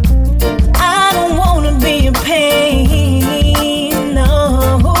 I don't wanna be in pain,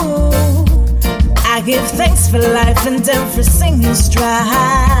 no. I give thanks for life and everything you strive.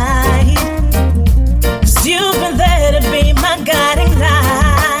 'Cause you've been there to be my guiding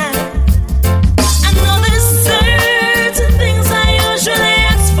light. I know there's certain things I usually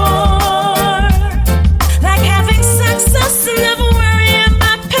ask for, like having success and never worrying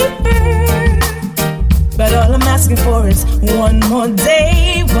about paper. But all I'm asking for is one more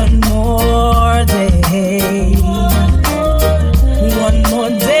day, one more day. One more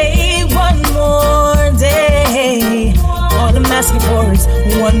day, one more day. All I'm asking for is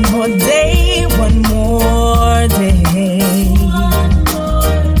one more day, one more day.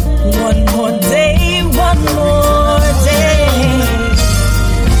 One more day, one more day.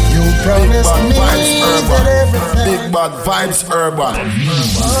 You promised me that everything. Big bad vibes urban.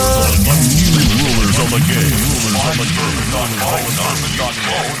 Rulers of the game.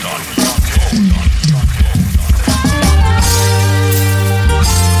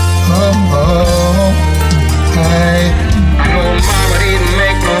 Hey. No mama didn't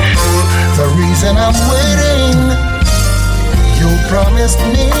make no fool. The reason I'm waiting, you promised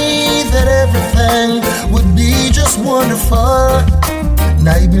me that everything would be just wonderful, and I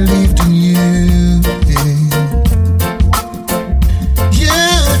believed in you. You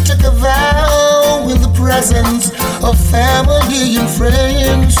took a vow in the presence of family and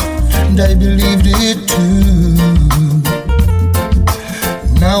friends, and I believed it too.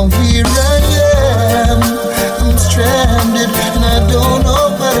 Now here I am, I'm stranded and I don't know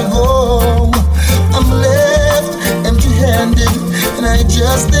where to go. I'm left empty-handed and I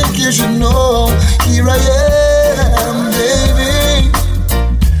just think you should know. Here I am, baby,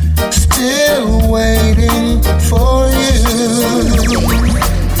 still waiting for you.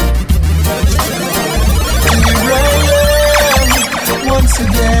 Here I am, once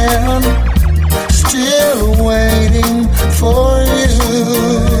again, still waiting for you.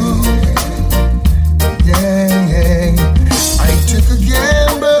 Yeah, I took a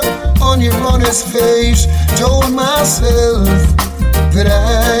gamble on your honest face, told myself that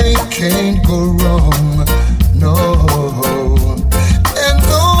I can't go wrong, no. And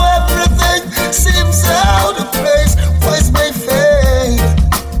though everything seems out of place, why's my faith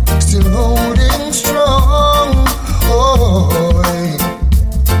still holding strong? Oh,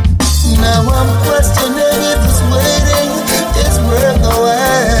 now I'm questioning if this waiting is worth the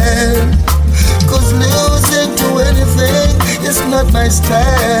while. 'Cause losing to anything is not my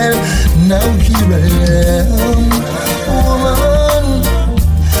style. Now here I am, woman,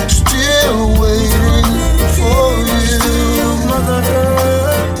 still waiting for you. Mother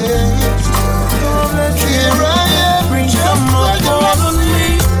Earth, here I am, Bring just some more like on me.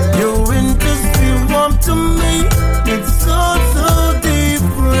 Your interest you want to me. It's so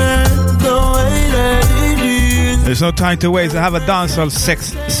different the way that it is. There's no time to waste. I have a dancehall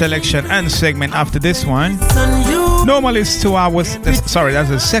selection and segment after this one. Normally it's 2 hours. Sorry, that's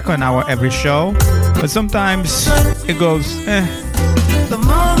the second hour every show. But sometimes it goes, The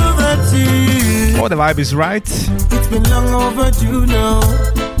mother that is. Oh, the vibe is right. It's been long overdue now.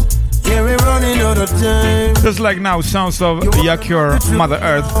 Yeah, we're running out of time. Just like now, sounds of Yakur, Mother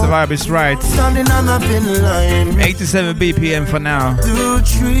Earth. The vibe is right. Standing on a thin line. 87 BPM for now. To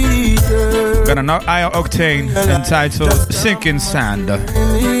treat her. Got an higher octane entitled Sinking Sand.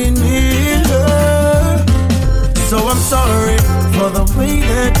 So I'm sorry for the way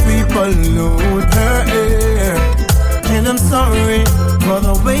that we pollute her air. And I'm sorry for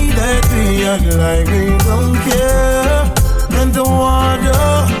the way that we act like we don't care. And the water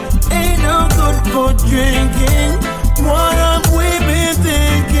ain't no good for drinking. What have we been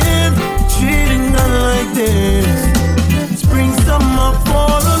thinking? Treating her like this. Spring, summer,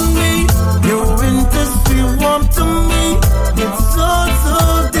 fall on me. Your winters feel warm to me. It's so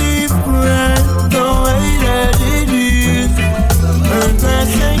different the way that it is. And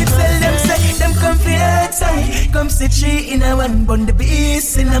that's Me tell them say them come for outside. Come see tree in a one, bun the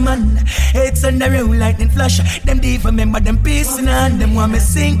beast in a man. Heads on the road lightning flash. Them deep remember them peace in a hand. Them want me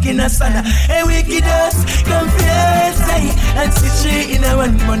sink in a sun. Hey wicked us, come for outside. And see tree in a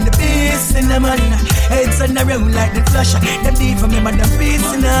one, bun the beast in a man. Heads on the road lightning flash. Them deep remember them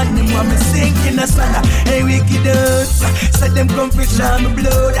peace in a hand. Them want want me sink in the sun. Hey, wicked us, said them come fish on my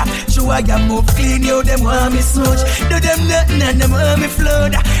blood. Show I am move clean, yo, them want me smudge. Do them nothing and them want me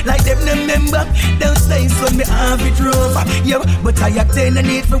flood. Like them remember, downstairs when me have it rough. Yo, but I obtain the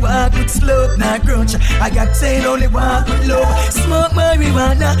need for walk with slope, not grudge. I obtain only walk with love. Smoke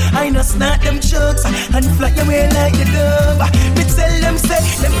marijuana, I know snort them chucks and fly away like the dove. Me tell them say,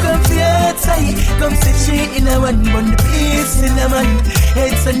 them come for your tie. Come sit she in a one, bun the piece in a man.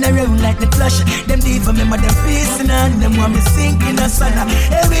 Heads on around like the flash. Them deep for me, but them piece in a them want me sink in a sun.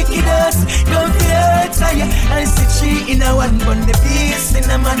 Hey, wicked us, come for your tie. And sit she in a one, bun the piece in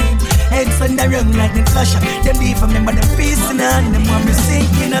a man. Heads on around like the flash. Them deep for me, but them piece in a them want me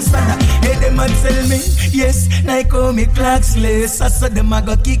sink in a sun. Hey, them a tell me, yes, like how me clocks lace. I saw them a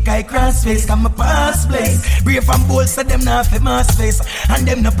go kick I cross face. Come a pass place. Brave and bold, so them not for mass face. And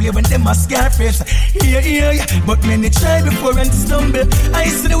them not play when them a scare face. Yeah. But many try before and stumble. I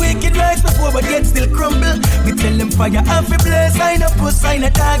see the wicked rise before, but yet still crumble. Me tell them fire off a blaze. I no puss, I no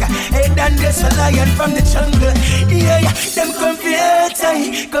dagger. Head and there's a lion from the jungle. Yeah. Them come for your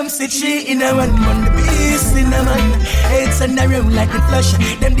tie. Come sit she in a one, on the beast in a man. Heads on the room like the flash.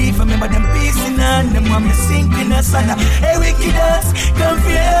 Them deep for me, but them peace in a them want me sink in a sun. Hey, wicked us, come for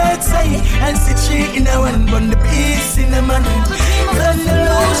your tie. And sit she in a one, on the beast in a man.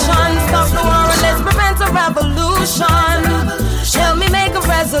 Resolution, stop the war and let's prevent a revolution. Help me make a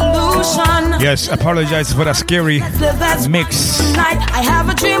resolution. Yes, apologize for the scary mix. Tonight, I have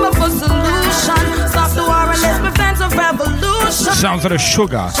a dream of a solution. Stop the war and let's prevent a revolution. Sounds of the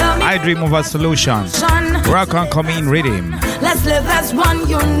sugar. I dream of a solution. Rock on, come in rhythm. Let's live as one,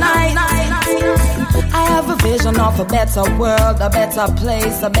 unite. I have a vision of a better world, a better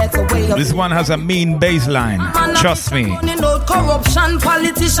place, a better way of. This one has a mean bass line. Trust me. No corruption,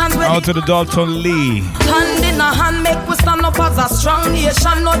 politicians. Out to the Dalton Lee. Hand in a hand, make we stand up as a strong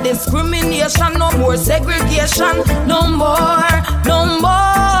nation. No discrimination, no more segregation. No more.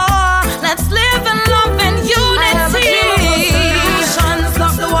 Let's live in love and unity.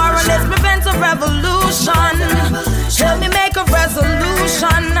 Stop the war and let's prevent a revolution. Help me make a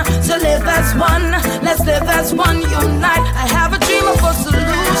resolution to live as one. Let's live as one, unite. I have a dream of a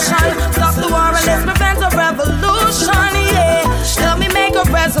solution. Stop the war and let's prevent a revolution. Yeah, help me make a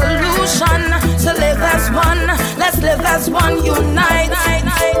resolution to live as one. Let's live as one, unite.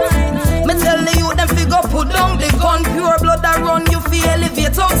 Me tell the youth them figure put down the gun. Pure blood that run you feel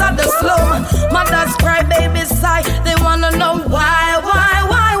elevate out of the slum. Mothers cry, babies sigh. They wanna know why.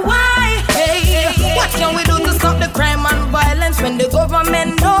 Hey, what can we do to stop the crime and violence when the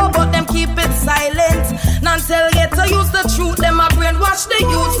government know but them keep it silent? None tell get to use the truth. Them a brainwash the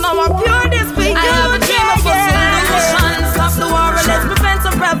youth. Now I pure this big I have a dream of a solution. Stop the war and let's prevent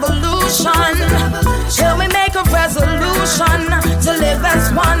a revolution. Shall we make a resolution to live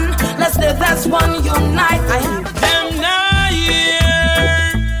as one? Let's live as one, unite. I them not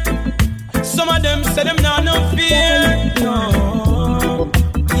here. Some of them say them not no fear. No.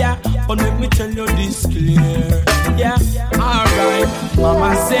 Yeah, but let me tell you this clear. Yeah, alright.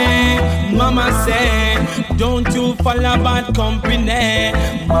 Mama say, don't you follow bad company.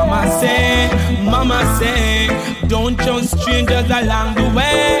 Mama say, don't trust strangers along the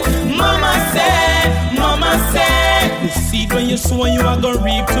way. Mama say, the seed when you sow you are gonna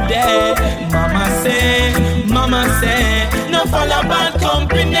reap today. Mama say, no follow bad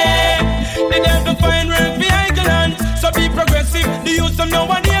company. They never find real vehicle. So be progressive. The youth of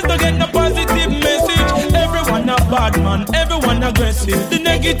nowadays don't get no positive message. Everyone a bad man, everyone aggressive. The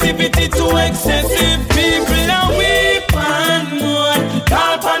negativity too excessive. People are weep and mourn.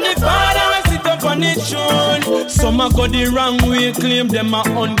 Call upon the Father and sit up on the throne. Some a go the wrong way, claim them a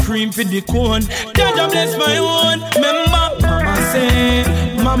uncream for the cone. God bless my own. Remember,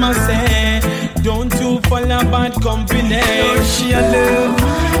 Mama say, don't you follow bad company. Oh, she a love.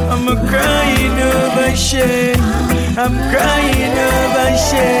 I'm a crying over shame. I'm crying over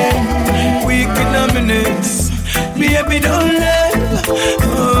shame. Weak economics. Baby, don't love.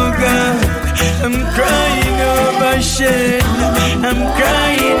 Oh, God. I'm crying over shame. I'm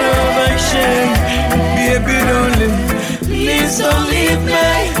crying over shame. Baby, don't leave. Please don't leave me.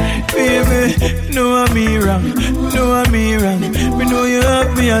 Baby, no I'm me wrong. Me know you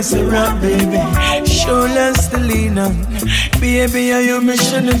have me as a rock, baby. Shoulders to lean on. Baby, I you me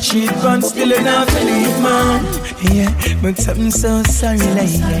shouldn't cheat, but still enough to leave, man. Yeah, but I'm so sorry,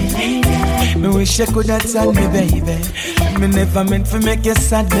 lady. Me wish I could have told me, baby. Me never meant to make you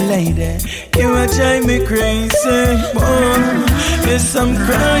sad, me lady. You are drive me crazy, oh. Yes, I'm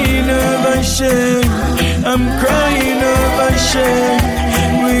crying over shame. I'm crying over shame.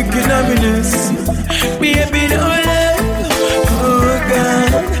 Wicked happiness, baby, don't let. Oh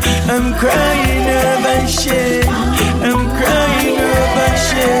God, I'm crying herb and shade. I'm crying herb and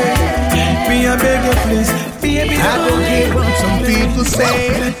shade. Me a beg you please, baby. I don't care what some people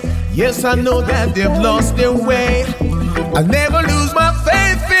say. Yes, I know that they've lost their way. I'll never lose my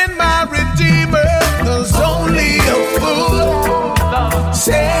faith in my Redeemer. 'Cause only a fool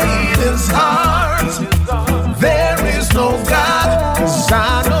say in his heart there is no God. 'Cause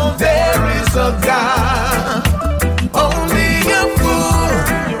I know there is a God. Only a fool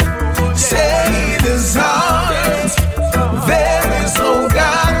say in his heart there is no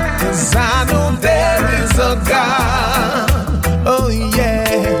God. 'Cause I know there is a God. Oh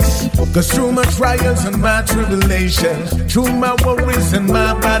yes. 'Cause through my trials and my tribulations, through my worries and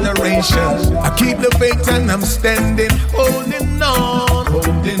my adoration, I keep the faith and I'm standing, holding on,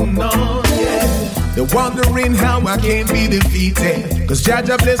 yeah. They're wondering how I can't be defeated, 'cause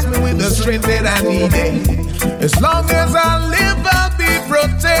Jaja blessed me with the strength that I needed. As long as I live, I'll be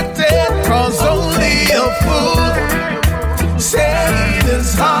protected, 'cause only a fool say in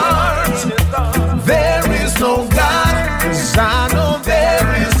his heart there is no God. 'Cause I know there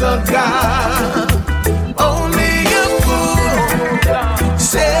is a God. Only a fool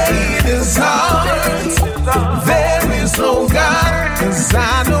say in his heart there is no God. 'Cause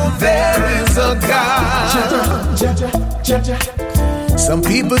I know there is a God. Some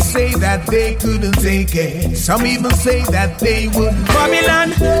people say that they couldn't take it. Some even say that they wouldn't. Babylon,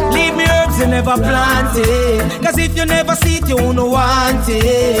 leave me herbs you never planted. 'Cause if you never see it, you won't want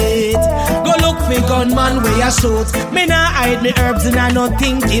it. Go look for gunman where you shoot. Me nah hide me herbs and I not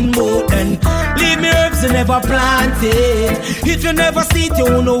thinking about them. Leave me herbs you never planted. If you never see it, you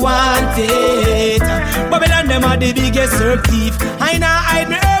won't want it. Babylon, them are the biggest herb thief. I nah hide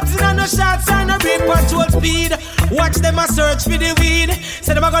me herbs and I no shots and no real patrol speed. Watch them a search for the weed.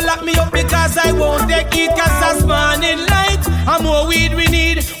 Say them a gonna lock me up because I won't take it. 'Cause that's morning light and more weed we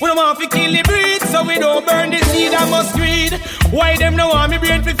need. We don't want to kill the breed, so we don't burn the seed. I must greed. Why them no want me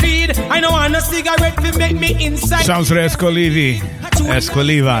brain to feed? I know want a cigarette to make me inside. Sounds like Esco Levi.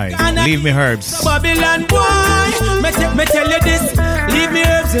 Leave me herbs. Babylon boy, me tell you this. Leave me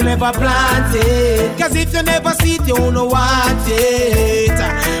herbs you never planted. 'Cause if you never see it, you don't want it.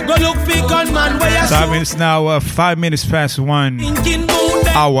 Go look for gunman where you Time is now 5 minutes past 1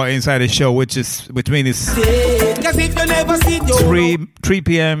 hour inside the show, which means it's 3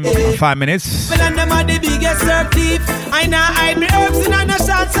 p.m. 5 minutes.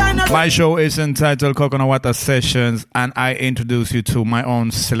 My show is entitled Coconut Water Sessions, and I introduce you to my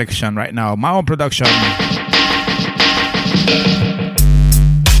own selection right now, my own production.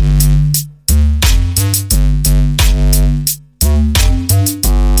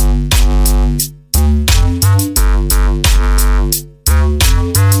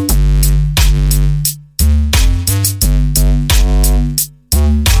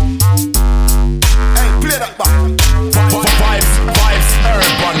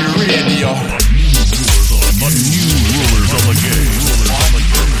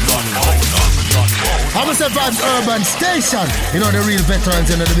 Vibes Urban Station, you know the real veterans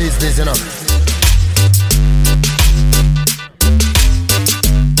in the business, you know.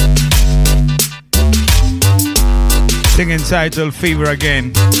 Thing entitled Fever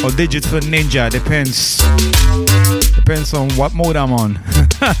Again or Digital Ninja, depends on what mode I'm on.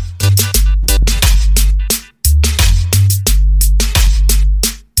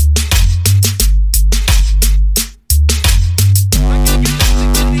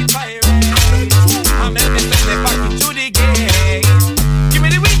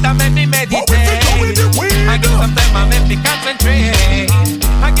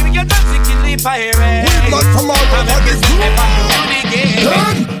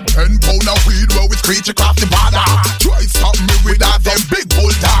 Creature craft the border. Try stop me with that them big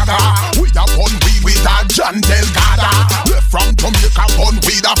bull dagger. We a bun weed with a John Delgado. Left from Jamaica bun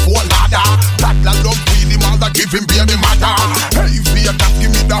weed a four ladder. That la love weed him all that give him baby matter. Hey fear that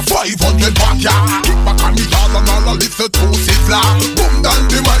give me the 500 back ya. Kick back on me all and all a listen to Sizzla. Boom down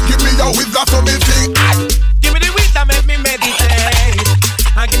the mic give me a whizzer so me sing. Give me the weed that make me meditate.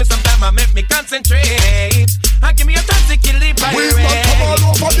 And give me some time and make me concentrate. And give me a chance to kill the pirate.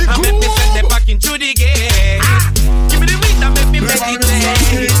 And make me send them back into the game. Give me the weed that make me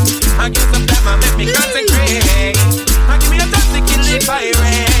meditate. And give me some time and make me concentrate. And give me a chance to kill the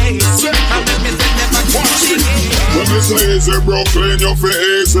pirate. And make me send them back into the game. When me say it's a Brooklyn, you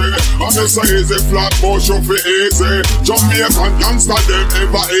feel easy. And me say easy flat push you for easy. Jamaican gangsta them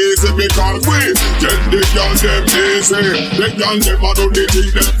ever easy because we get the girl them easy. The girl them a do the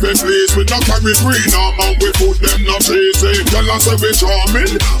thing them for please. We not carry green arm and we put them not easy. Girl a say we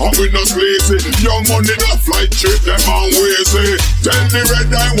charming and we not sleazy. Young money not flight trip them and wheezy. Tell the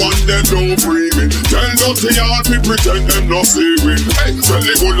red eye one them don't free me. Tell dirty hard we pretend them not see me. Hey, tell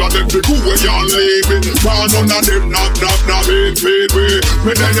the whole of them to go where you leave me. Cause none of them not being paid with.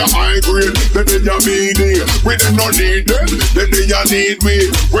 Me then you high grade, then you meanie. We them no need them, then they you need me.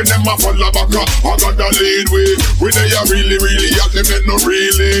 When them a follow back I got the lead way. When they are really at them they no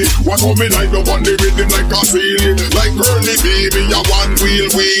really. What how me like the one they rhythm like a ceiling. Like Curly baby a one wheel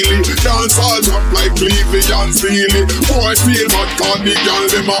wheelie. Dance all jump like Cleavy and Steely. Boy feel bad cause the girl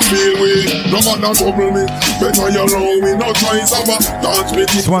them a feel way. No matter trouble me, better you know me. No choice of a dance me.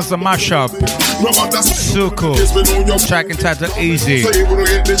 This one's a mashup. Suko, track entitled Easy.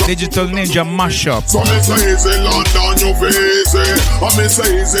 Digital Ninja mashup. So me say easy land on your face. I me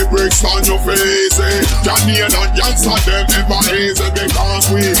say easy bricks on your face. Johnny and Jansa them ever easy because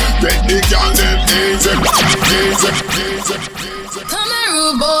we get the girl them easy. Come here,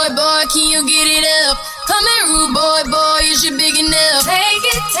 rude boy, can you get it up? Come here, rude boy, is you big enough? Take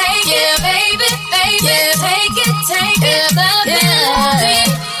it, yeah, baby, yeah, take it, yeah.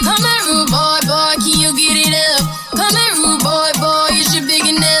 Come here, rude boy, can you get it up? Come here, rude boy, is you big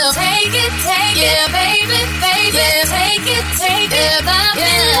enough? Take it, yeah, baby, yeah, take it, yeah.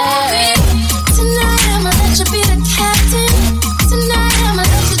 Tonight I'ma let you be the captain. Tonight I'ma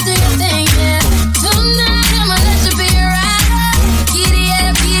let you do your thing, yeah. Tonight I'ma let you be a rider. Giddy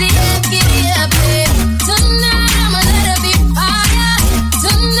up, babe. Tonight I'ma let it be fire.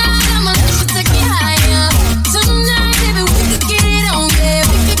 Tonight I'ma let you take me higher. Tonight, baby, we could get it on, yeah.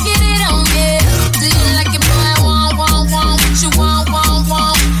 We could get it on, yeah. Do you like it, boy? Want, what you want.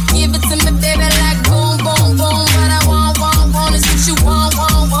 Give it to me, baby, like boom. What I want is what you want.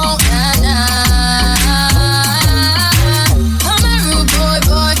 Come here, rude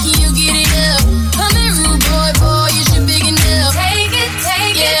boy, can you get it up? Come here, rude boy, is you big enough? Take it,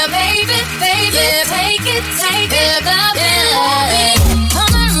 yeah, baby, yeah, take it, yeah.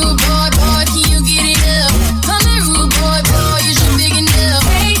 Come here, rude boy, can you get it up? Come here, rude boy, is you big enough?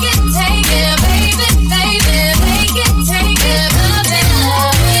 Take it, yeah, baby, take it, yeah.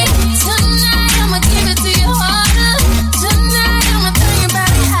 Tonight I'ma give it to you harder. Tonight I'ma tell you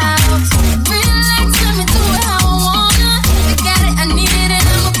about the house. Relax, let me do it how I wanna. I got it, I need it, and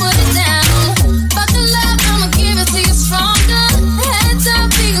I'ma put it down. But the love, I'ma give it to you stronger. Heads up,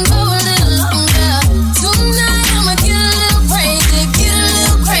 we can go a little longer. Tonight I'ma get a little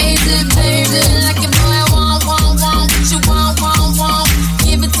crazy, baby. Like your boy, I want, what you want.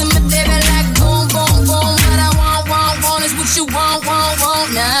 Give it to me, baby, like boom. What I want is what you want,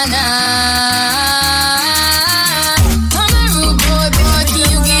 nah. Come here, rude boy, can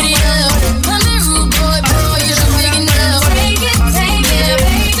you get it up? Come here, rude boy, you're just big enough. Take it, yeah,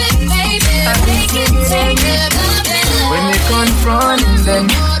 baby, take it. When we confront them,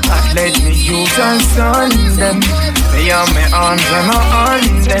 I let me use and stun them. They have my arms and my on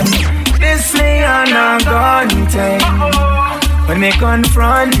them. This me on a gun thing. When we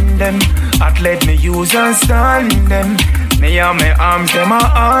confront them, I let me use and stun them. Me and my arms, them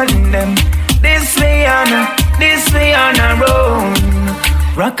are on them. This way on a run.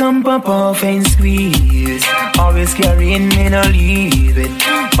 Rock and pop off and squeeze. Always carrying me, no leave it.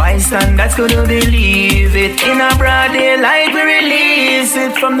 Bystanders couldn't believe it. In a broad daylight we release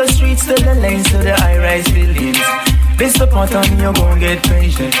it. From the streets to the lanes to the high-rise buildings. This the pattern, you gon' get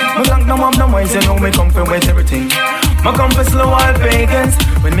patient. My gang no have no minds, you know me come from with everything. My come for slow all pagans.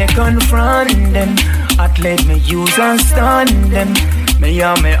 When me confront them, athlete me use and stun them. Me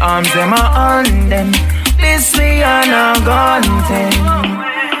and my arms, them are on them. This me on a gun thing.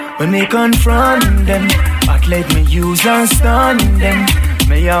 When me confront them, athlete me use and stun them.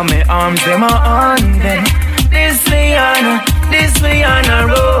 Me and my arms, them are on them. This me on a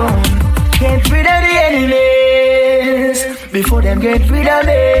road. Get rid of the enemies before them get rid of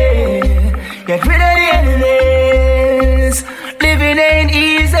me. Get rid of the enemies. Living ain't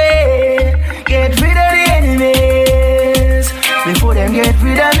easy. Get rid of the enemies before them get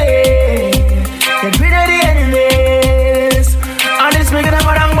rid of me. Get rid of the enemies. And it's making them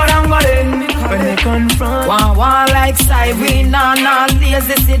badang when they confront. One like siren and all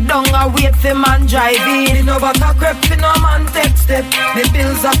lazy sit down and wait for man driving. No back a crep for no man take step. The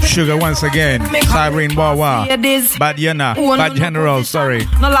bills up. Sugar once again. Siren Wawa. Bad General, sorry.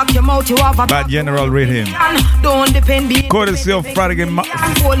 No lock your mouth, you have a Bad General rhythm. Don't depend be. Courtesy of Froggy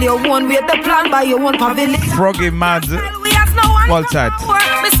Hold your one with the plan by your own pavilion. Froggy Mad. Hold tight.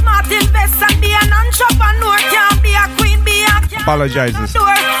 Me smart invest and be an entrepreneur. Can't be a queen, be a king. Apologizes.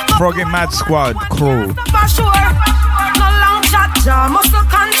 Froggy Mad Squad crew. For sure. No long chat, jam, muscle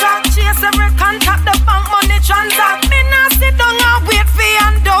contract. Chase every contact, the bank money transact. Me not sit down and wait for you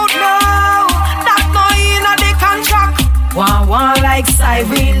and don't know. That no in the contract. One like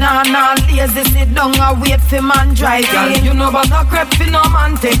Cyrene, nah, lazy sit down and wait for man driving. You know about a crep for no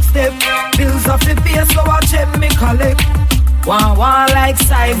man take step. Bills off the pay, so I check me collect. One like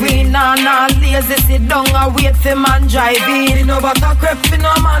Cyrene, nah, lazy sit down and wait for man driving. You know about a crep for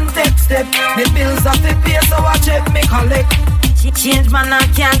no man take step. Me bills off the pay, so I check me collect. Change man, I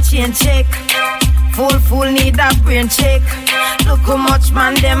can't change check. Full need a brain check. Look how much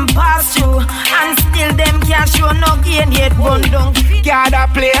man them pass through, and still them can't show no gain yet. Run down. Gotta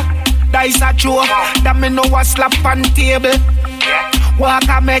play, dice a show. That me know a slap on table. Walk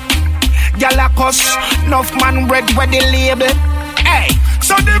a make, gyal a cuss. Enough man bread where the label. Hey,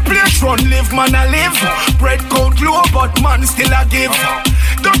 so the place run live, man a live. Bread count low, but man still a give.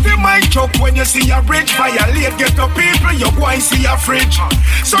 Don't be my joke when you see a rich violate. Get the people, you go and see a fridge.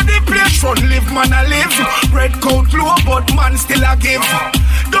 So the place run live, man a live. Bread count low, but man still a give.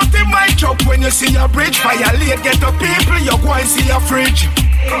 Don't be my joke when you see a bridge violate. Get the people, you go and see a fridge.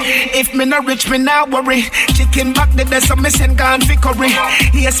 If me not rich, me not worry. Chicken back the desk, so me send gone for curry.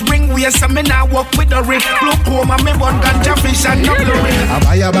 Yes, bring waste, so me not walk with the ring. Blue coma, me one ganja fish and no blurry. I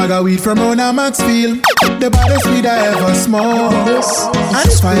buy a bag of weed from Mona Maxfield. The baddest weed I ever smoked. And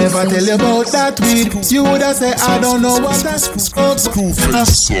if I ever tell you about that weed, you woulda say I don't know what that's called. I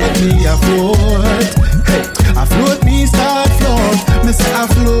float me afloat. Hey, I float me start float. Me say I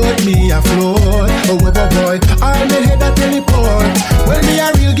float me afloat. Oh boy, I'm the head that teleport. Well me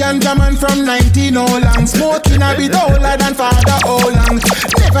a real ganja man from 19 long. Smoking a bit older than Father Olang.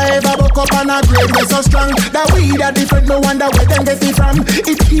 Never ever woke up on a grade way so strong. That weed a different, no wonder where them get it from.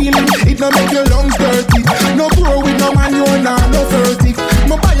 It healing, it no make your lungs dirty. No grow with no man, you're not no 30.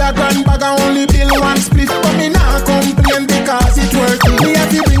 Me buy a grand bag and only bill one split. But me not complain because it's worth it. Me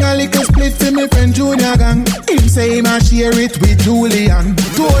have to bring a little split to me friend Junior gang. Him say him a share it with Julian.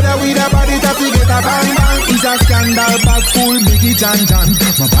 Told her with a body to get a bang bang. It's a scandal bag full Biggie Jan Jan.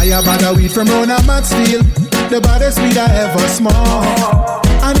 Me buy a bag of weed from Rona Maxfield. The baddest weed I ever smoked.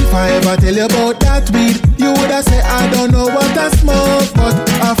 And if I ever tell you about that weed, you woulda say I don't know what I smoke. But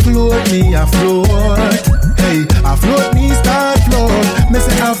I float me, I float. Hey, I float me, start float. Me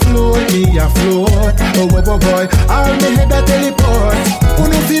say I float me, I float. Oh boy, I'll me head a teleport. Who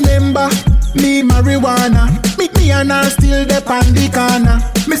no remember me marijuana? Me and her still the pandy corner.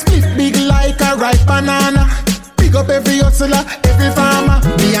 Me split big like a ripe banana. Big up every hustler, every farmer.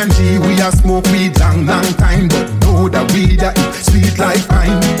 Me and G, we a smoke weed long time. But know that weed a it sweet like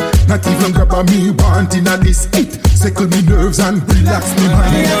pine. Not even grab a me wanting a this it. Settle me nerves and relax me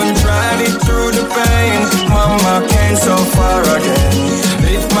mind. I done tried it through the pain. Mama came so far again.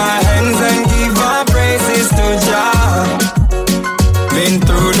 Lift my hands and give our praises to Jah. Been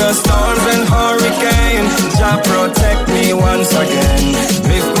through the storms and hurricanes. Jah protect me once again.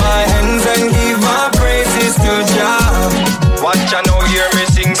 Lift my hands and give our praises to Jah. Watch I know hear me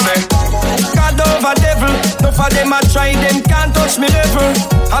sing say. God over devil, no for them I try, them can't touch me level.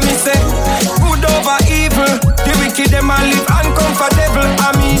 I me say, good over evil, the wicked them I live uncomfortable.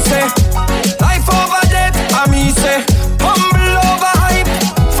 I me say, life over death. I me say, humble over hype.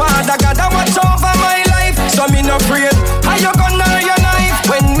 Father God I watch over my life, so me no afraid. How you gonna your knife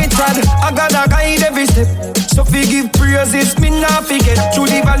when me tried? I gotta guide every step. So forgive praises, me not forget.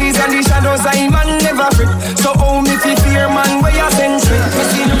 Through the valleys and the shadows, I man never fret. So oh me fi fear man where you send straight.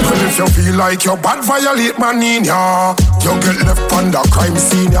 Well, if you feel like you're bad, violate man in ya. You get left on the crime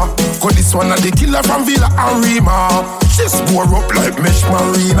scene ya. Cause this one of the killer from Villa Arima. She swore up like Mesh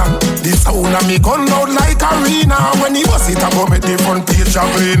Marina. This sound of me gun loud like arena. When he was it, I go make the front page a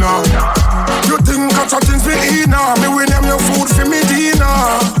cleaner. You think I chat things for Ina. Me win them your food for me dinner.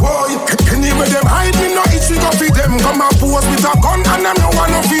 Boy, anyway them hide me no itchy go feed them. Come and pose with a gun and them no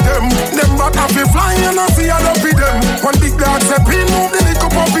one to feed them. Them rat have be flying and I see I don't feed them. One big dog say pin move the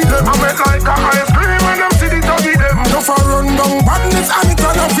little puppy them. I went like a ice cream when them see the doggy them. No for run down badness and it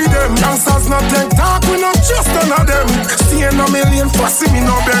all of them. Youngsters not take talk, we not just none of them. Seeing a million fussy me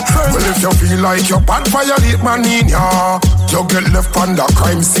no beg friends. Well if you feel like you're bad, violate man in ya. You get left on the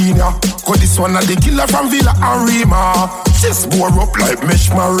crime scene ya. Cause this one of the killer from Villa Arima. She swore up like Mesh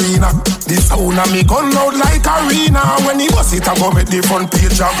Marina. This sound of me gun loud like arena. When he was it, I go make the front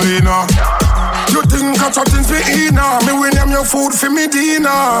page a cleaner. You think I chat things we eat now? Me win them your food for me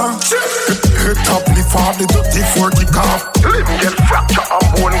dinner. Head top lift off the dirty 40 calf. Limb get fracture and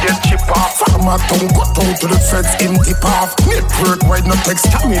bone get chip off. Farmer tongue cut out to the feds in the path. Network wide no text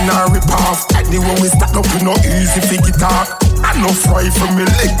stamina rip off. Anyway we start up with no easy figure talk. I no fry from me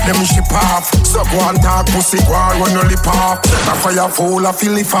leg them ship off. So go and talk pussy go on when you lip off. The fire full of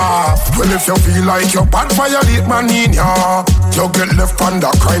feel it off. Well if you feel like you're bad violate man in ya, you get left on the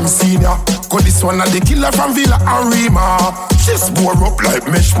crime scene ya. Cause this one of the killer from Villa Arima. She's bore up like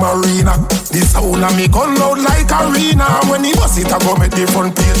Mesh Marina. This sound of me gun loud like arena. When he was it I go make the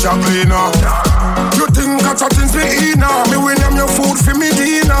front page a cleaner. You think I chat things me in me win them your food for me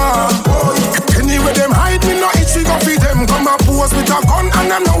dinner. Anyway them hide me no itchy go feed them. Come and pose with a gun and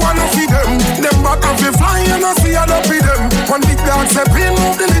them no one to feed them. Them back and fi fly and I see a love with them. One big dog say pain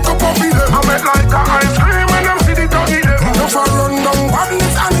move the little puppy them. I make like a ice cream when them see the doggy them. No for run down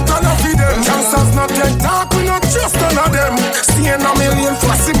badness and it on a feed them. Chances not take talk we not just none of them. Seeing a million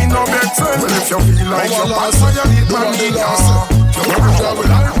fussy me no beg friend. Well if you feel like you're bad so you need man the gas. You wanna travel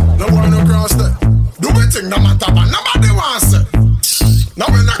life, no one no cross there. Do we think no matter but nobody wants it. Now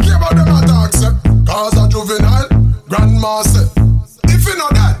when I care about them attacks cause a juvenile grandma say if you know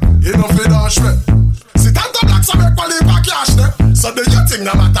that, you know fi dash me. Sit on the black so make me leave a cash there. So do you think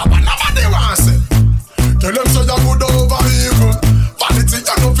no matter but nobody wants it. Tell them so you good over evil. Vanity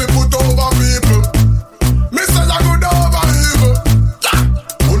you know fi put over people. Me say you good over evil. Yeah,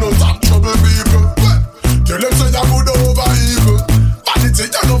 who no talk trouble people. Tell them so you good over evil. Vanity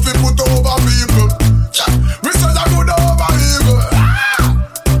you know fi put over people. Yeah, me say you good over evil.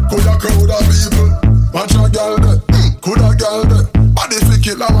 Coulda crowd of people. Watch a girl there. Coulda girl there. Body fi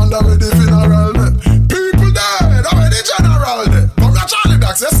kill a wonder where the funeral there. People dead, I the general there. Come here Charlie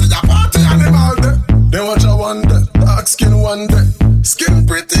Blacks, you see your party animal there. They watch a one day, dark skin one day. Skin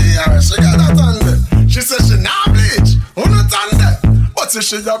pretty, yeah, she got that on there. She said she not bleach, who not on there. But see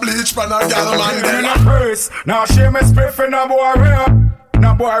she a bleach pan a girl man there. In a purse, now she me spiff in a boy real.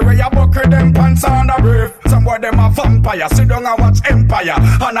 No boy where you buckle them pants on the brief. Some boy them a vampire, sit down and watch Empire.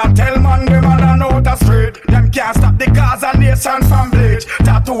 And I tell man them and I know the street. Them can't stop the Gaza nation from bleach.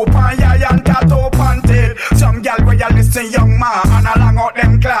 Tattoo pan yai and tattoo pan tail. Some gal where you listen young man and along out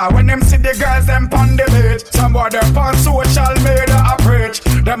them claw. When them see the girls them pan the beach. Some boy them pan social media a preach.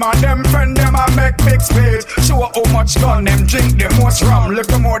 Them and them friend them a make big speech. Show how much gun them drink the most rum.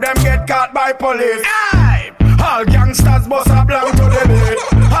 Look more them get caught by police. Aye! All gangsters bust a blank to the beat.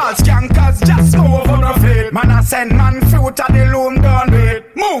 All skankers just go over the feet. Man I send man fruit at the loom done with.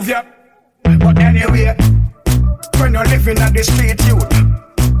 Move ya. But anyway, when you're living at the street youth,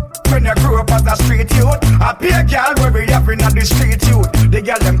 when you grew up as a street youth, I be a girl where we having at the street youth. The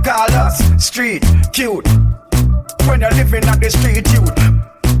girl them call us street cute. When you're living at the street youth,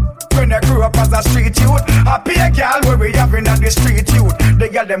 when you grew up as a street youth, I be a girl where we having at the street youth. The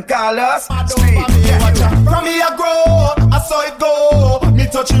girl them call us street cute. From me I grow, I saw it go. Me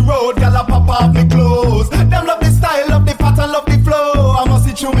touch the road, girl I pop off me clothes. Them love the style, love the pattern, love the flow. I must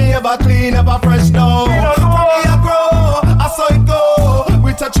see through me ever clean, ever fresh now. From me I grow, I saw it go.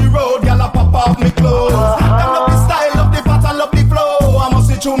 We touch the road, girl I pop off me clothes. Them love the style, love the pattern, love the flow. I must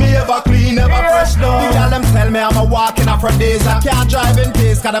see through me ever clean, ever fresh now. The girl them tell me I'm a walking after days. I can't drive in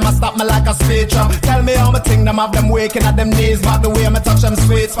pace, cause them a stop me like a speed trap. Tell me how me think them have them waking at them knees. But the way me touch them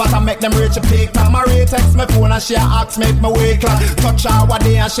sweet spot, I make them reach a peak. Now Marie text me phone and she asks me if me wake up. Touch her one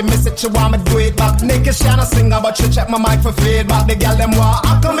day and she miss it, she want me do it back. Naked she a singer but she check my mic for feedback. The girl them want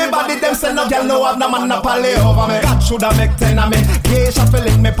I come me body them say no girl no have no man no pally over me. God shoulda make 10 of me. Geisha feel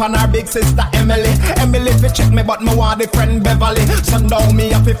it me pan her big sister Emily. Emily fi check me but me want the friend Beverly. Sundown me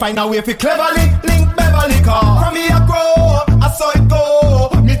have to find a way fi cleverly link Beverly car. From me I grow, I saw it go.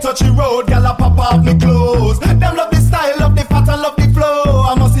 Me touch the road, girl I pop off me clothes. Them love the style, love the pattern, love the flow.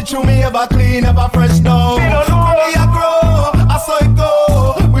 I must see through me ever clean, ever fresh now. From me I grow, I saw it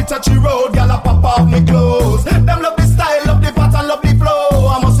go. We touch the road, girl I pop off me clothes. Them love the style, love the pattern, love the flow.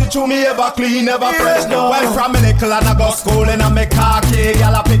 I must see through me ever clean, ever fresh now. Well from me little and I go school and I make car key.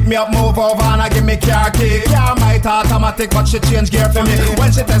 Girl I pick me up, move over and I give me car key. Car might automatic but she change gear for me.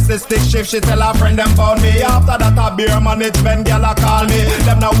 When she test the stick shift, she tell her friend them found me. After that a beer management, girl I call me.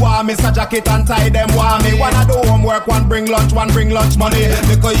 Them now want me, so jacket and tie them want me. One I do homework, one bring lunch money.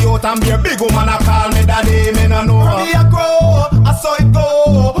 Because youth and beer, big woman I call me daddy, me no know. From me I grow, I saw it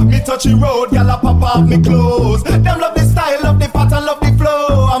go. Me touch the road, girl I pop off me clothes. Them love the style, love the pattern, love the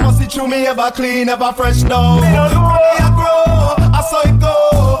flow. I must see through me ever clean, ever fresh now. From me I grow, I saw it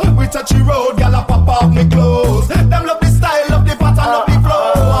go. We touch the road, girl I pop off me clothes. Them love the style, love the pattern, love the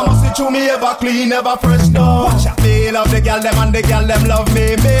flow. I must see through me ever clean, ever fresh now. Watch out me me love the girl them and the girl them love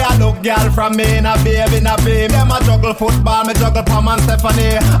me. Me a look girl from me in a baby in a fame. Them a juggle football, me juggle Pam and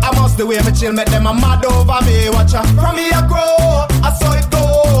Stephanie. I must the way me chill, make them a mad over me. Watch ya, from me a grow, I saw it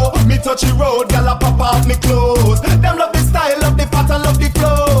go. Me touch the road, girl a pop off me clothes. Them love the style, love the pattern, love the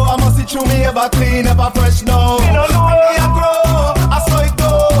flow. I must see through me ever clean, ever fresh now. From me a grow, I saw it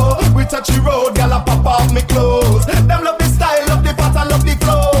go. We touch the road, girl a pop off me clothes. Them love the style, love the pattern, love the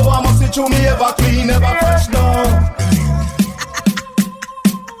flow. I must see through me ever clean, ever fresh now.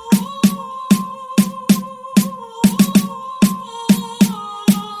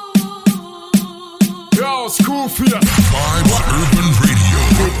 Yo, School Fear. Vibes Urban Radio.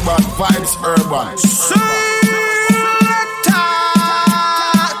 Big Bad Vibes Urban.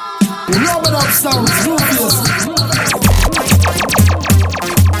 Rub it up, sound. School Fear.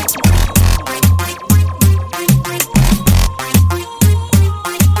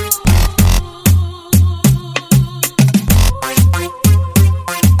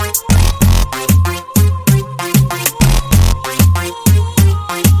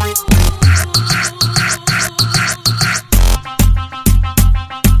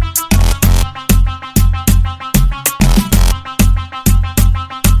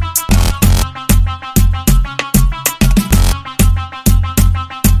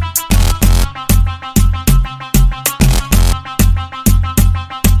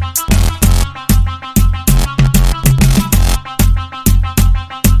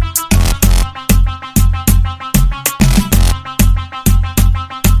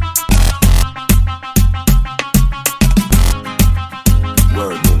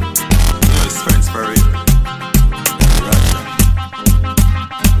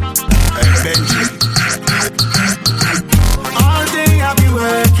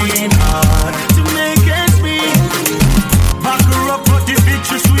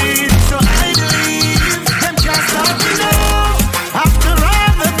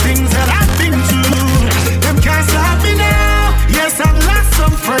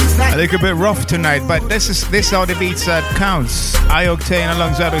 A bit rough tonight, but this is how the beats counts. I-Octane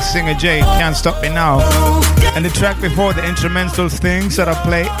alongside with Singer J, Can't Stop Me Now. And the track before, the instrumental things that I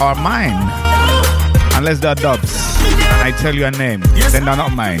play are mine. Unless they're dubs. And I tell you a name, then they're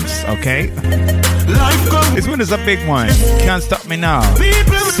not mine, okay? This one is a big one. Can't Stop Me Now.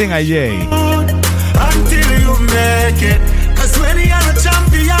 Singer J. Until you make it. Cause when you're a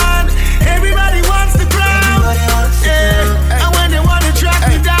champion, everybody wants the crown. Yeah. And when they want to track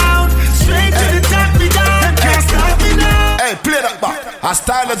me down, straight to the top, me down. Can't stop me now. Hey, play that back. A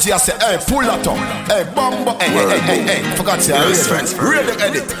stylogy, I say, hey, pull that up. Hey, bumbo, hey. Forgot to say, really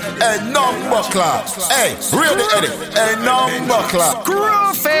edit. Hey, number class. Hey, really edit. Hey, number class.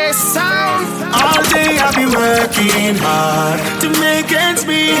 Screwface sound. All day I've been working hard to make ends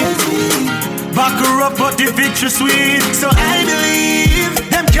meet. Back her up, but the victory sweet. So I believe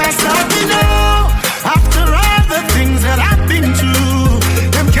them can't stop me now. After all the things that I've been through,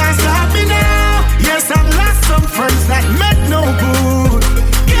 them can't stop me now. Yes, I've lost some friends that meant no good.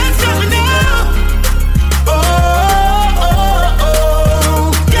 Can't stop me now.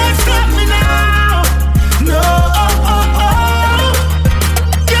 Oh, can't stop me now. No,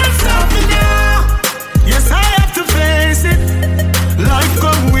 can't stop me now. Yes, I have to face it. Life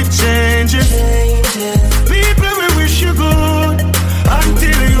come with changes. People will wish you good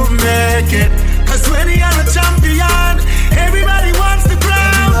until you make it. Cause when you're a champion, everybody wants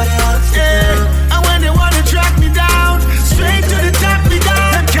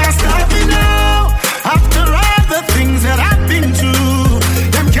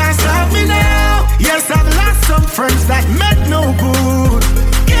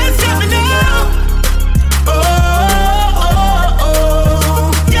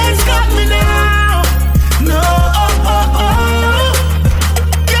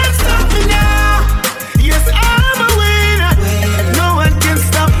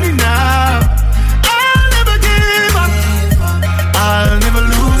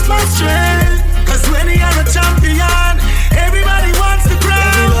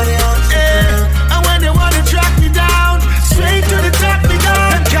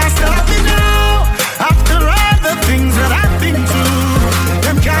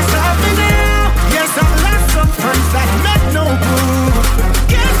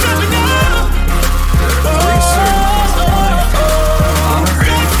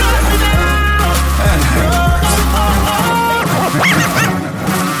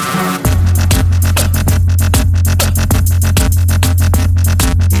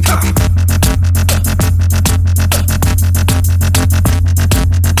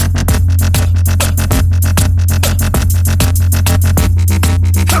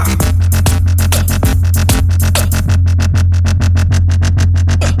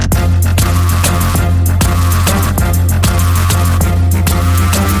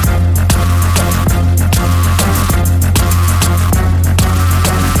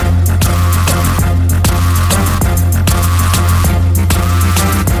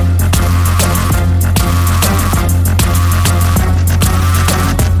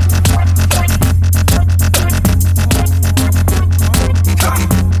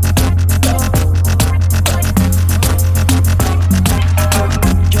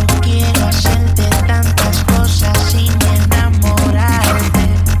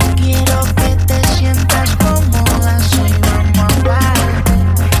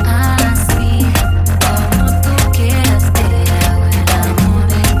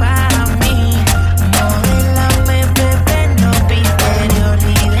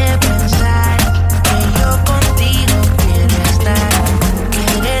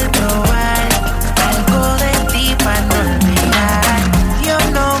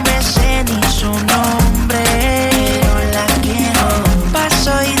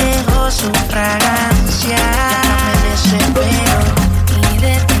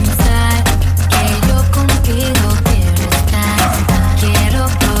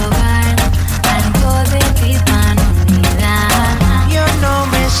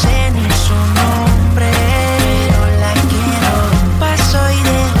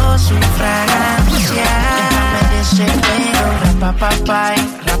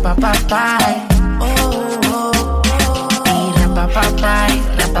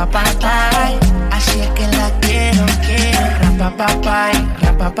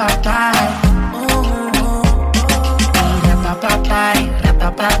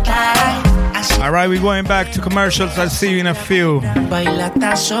we're going back to commercials. I'll see you in a few.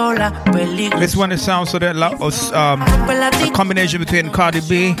 This one is sounds so that a combination between Cardi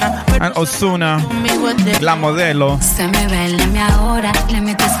B and Ozuna, La Modelo. Se me bailame ahora, le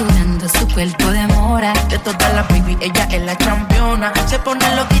mete sudando su cuerpo de mora. De todas las baby, ella es la campeona. Se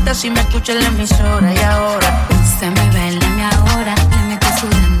pone loquita si me escucha en la emisora. Y ahora se me bailame ahora, le mete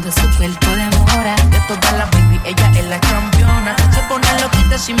sudando su cuerpo de mora. De todas las baby, ella es la campeona. Se pone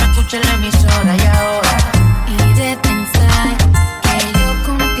loquita si me escucha en la emisora. Y ahora y de pensar que yo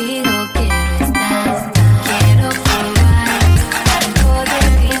contigo quiero estar, quiero probar algo de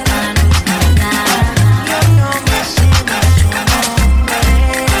vida nada. Yo no me sé su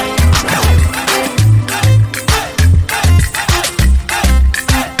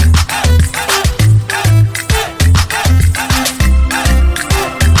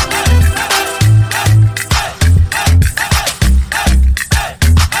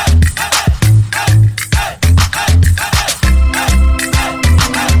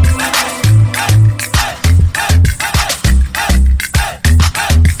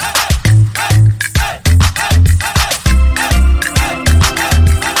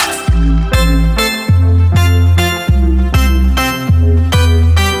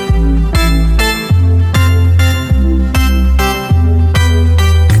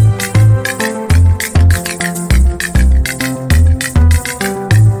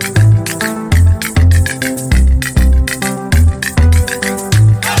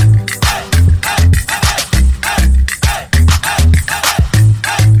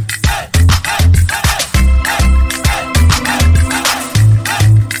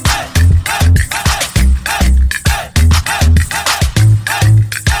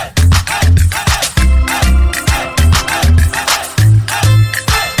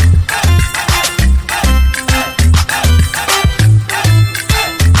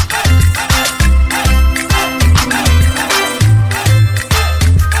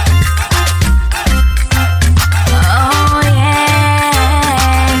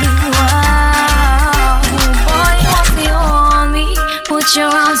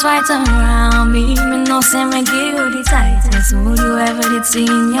right around me. Me no say me give you the tightest would you ever did see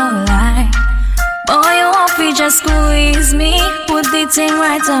in your life. Boy, you want to just squeeze me, put the thing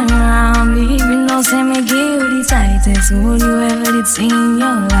right around me. Me no say me give you the tightest would you ever did see in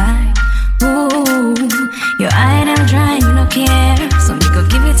your life. Ooh, your eye them dry, you no care. So me go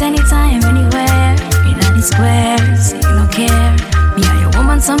give it anytime, anywhere. In the squares, you no care. Me are your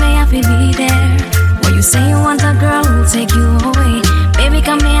woman, so me happy be there. When you say you want a girl who'll take you away, baby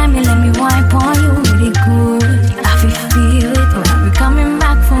come here and let me wipe on you really good. I feel it, but I'll be coming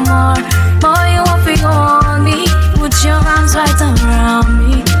back for more. Boy, you want to hold me, put your arms right around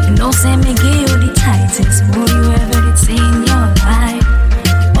me. You know, say me give you the tightest would you ever did see in your life.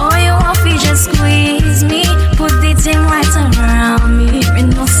 Boy, you want to just squeeze me, put the thing right around me. You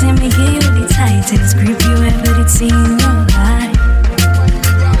know, say me give you the tightest grip you ever did see in your life.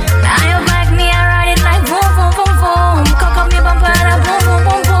 Now you back me, I ride it like boom, boom, boom, boom. Cock up me bumper and a boom, boom,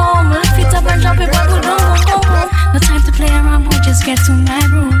 boom, boom. Lift it up and drop it, but boom, boom, boom, boom. No time to play around, boy, just get to my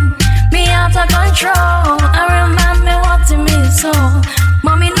room. Me out of control, I remind me what to me so.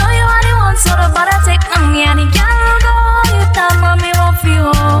 Mommy know you are the one, so the butter take on me and the girl go. You thought mommy won't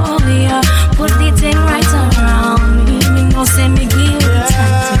feel all yeah. Put the thing right around me. Me no say me give you the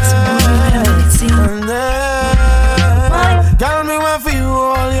tactics, but you ever see. Girl, me want for you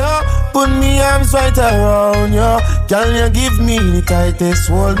all, yo. Put me arms right around you. Girl, you give me the tightest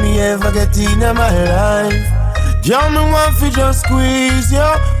hold me ever get in my life. Girl, me want for just squeeze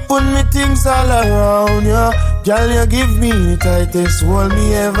you. Put me things all around you. Girl, you give me the tightest hold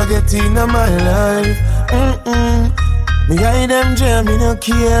me ever get in my life. Me hide them jam, me no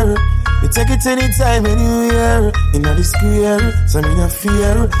care. You take it anytime, anywhere. In the square, so me no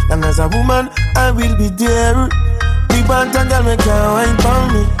fear. Long as a woman, I will be there. Me want a girl, me can't wine for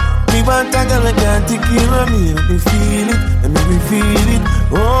me. Me want a girl, me can't take care of me. Let me feel it, let me feel it.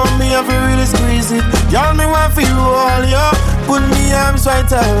 Oh, me have to really squeeze it. Y'all me want for you all, yo. Put me arms right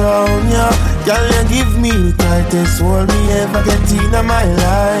around you. Y'all you give me the tightest hold me ever get in my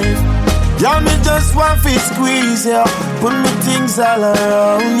life. Y'all me just want to squeeze you. Put me things all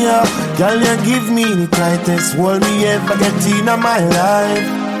around you. Y'all you give me the tightest hold me ever get in my life.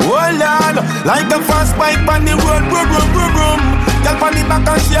 Oh Lord, like a fast bike on the road, boom, boom, boom, boom. Girl on the back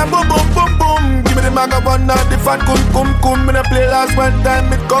and she a boom, boom, boom, boom. Give me the bag of one, not the fat cum, cum, cum. Me the play last one time,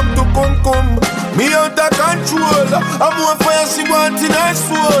 it come to cum, cum. Me out of control, I'm more fire she want in her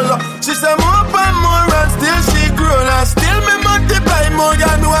soul. She say more and more and still she grow. And still me multiply more,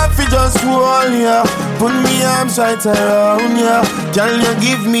 girl me want fi just just hold ya. Put me arms right around ya. Girl, you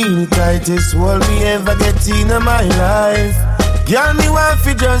give me the tightest hold me ever get in my life. Girl, me want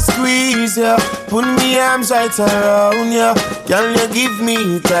fi just squeeze ya. Put me arms right around ya. Girl, you give me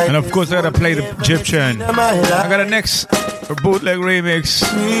the tightest. And of course, I gotta play the Egyptian. I got a next bootleg remix,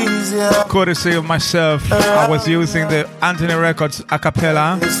 courtesy of myself. I was using the Anthony Records a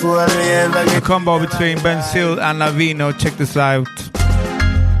cappella. The combo between Ben Sill and Lavino. Check this out.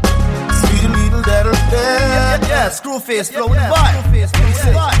 Yeah, Screwface, flow with the vibe.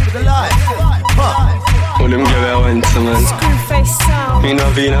 With the life. Oh, them girls I went to, man. Screwface sound. Me no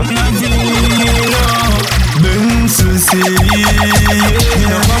Vina. Benzel say, me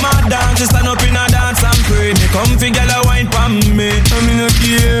no come a dance, stand up in a dance and pray. Me come fi gyal a wine pon me, and me no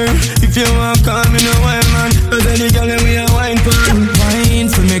care if you want call me no wine man. Cause any gyal we a wine pon. Wine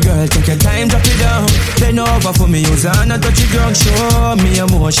for me girl, take your time, drop it down. Bend over for me, use hand and touch the ground. Show me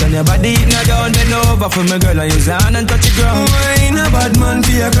emotion, your body it not down. Bend over for me girl, and use hand and touch the ground. Wine a bad man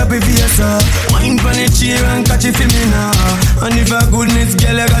fi a clap it for yourself. Wine pon the chair and catch it for me now. And if a goodness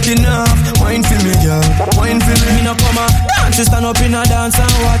girl you got enough, wine for me girl. Wine for me, me no come a dance, stand up in a dance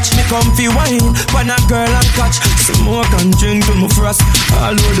and watch. Me come fi wine, pan a girl and catch. Smoke and drink to me frost.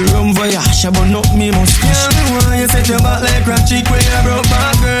 All over the room voyage, but not me must cash. Girl, me want you set your back like a chick when you broke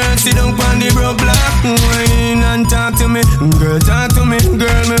back, girl. Sit down pon the broke block. Wine and talk to me, girl, talk to me.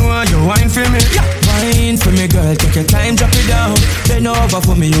 Girl, me want you wine for me. Yeah. Wine for me, girl, take your time, drop it down. Bend over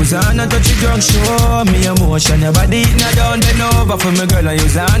for me, use hand and touch the ground. Show me emotion, your body it not down. Bend over for me, girl, and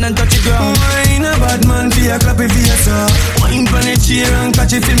use hand and touch the ground. Wine a bad man fi a clap it for yourself. Wine pon the chair and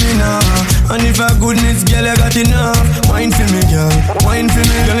catch it for me now. And if a goodness girl you got enough, wine for me girl, wine for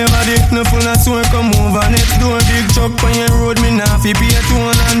me. Girl your body no full of sweat, come over next door. Big truck on your road, me nah fi pay a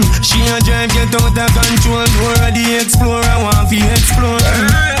toll. And she a drive get out of control. Door of the Explorer, want fi explore.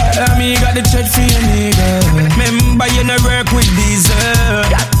 Me got the tread for you nigga. Remember you no work with diesel.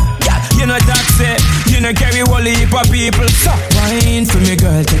 You know taxi, you know carry whole heap of people. So wine for me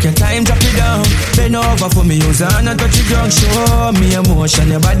girl, take your time, drop it down. Bend over for me, use hand and touch the ground. Show me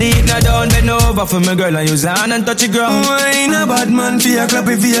emotion, your body it not down. Bend over for me girl and use hand and touch the ground. Wine a bad man for your clap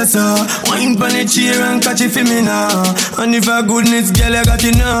it for yourself. Wine pon the chair and catch it for me now. And if a goodness girl you got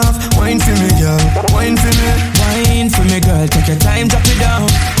enough, wine for me girl, wine for me. Wine for me girl, take your time, drop it down.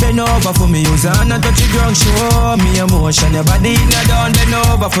 Bend over for me, use hand and touch the ground. Show me emotion, your body it not down. Bend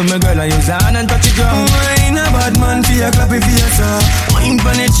over for me girl and use hand and touch the ground. Wine a bad man for your clap it for yourself. Wine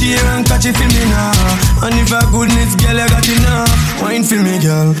pon the chair and catch it for me now. And if a goodness girl you got enough, wine for me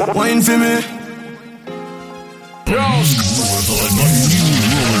girl, wine for me.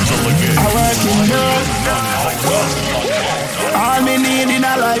 A working girl. All me need in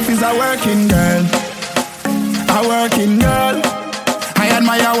a life is a working girl. A working girl. I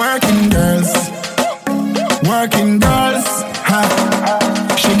admire working girls. Working girls. Ha.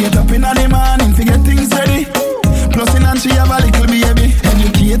 She get up in the morning to get things ready. Plus in and she have a little baby.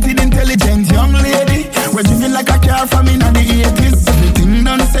 Educated, intelligent young lady. We're driving like a car from in the 80s. Everything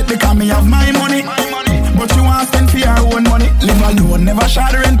done set because me have my money. But you want spend for your own money. Live alone, never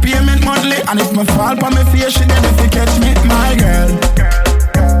share rent payment monthly. And if me fall for me face, she get to catch me. My girl.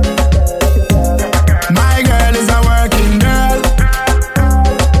 My girl is a working girl.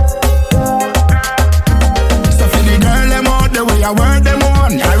 So for the girl them out the way I work them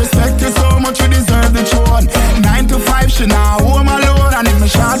on. I respect you so much, you deserve the throne. 9 to 5, she now home alone. And if me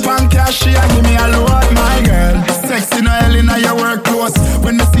short on cash, she a give me a load. My girl, sexy no hell in your work clothes.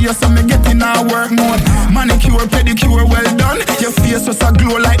 When me see you, so me get in our work mode. Manicure, pedicure, well done. Your face was a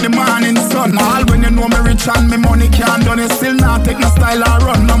glow like the morning sun. All when you know me rich and me money can't done. It still not take no style or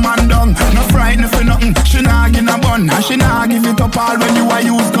run no man down. No frightened for nothing. She not give a bun and she not give it up all when you a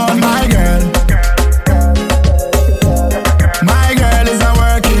use gun. My girl. My girl is a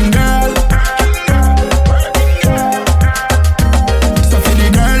working girl. So for the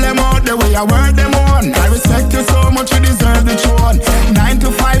girl them out the way I work them on. I respect you so much, you deserve the throne. 9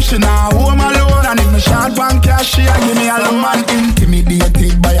 to 5, she now home alone. And if me short on cash, she a give me a man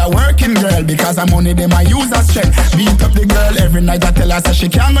intimidated by a working girl. Because I'm money them I use as strength. Beat up the girl every night, I tell her so she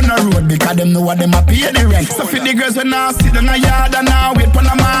can't go no road. Because them know what them a pay the rent. So for the girls when now sit in a yard and now wait for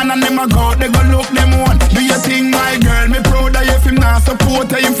a man. And them a go out, they go look them on. Do you think my girl, me proud of you if him not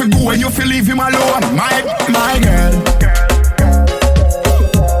support her, if you go and you feel leave him alone. My girl.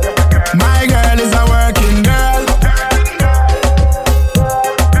 My girl is a working girl.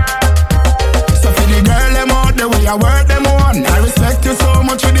 So for the girl them out the way I work them on. I respect you so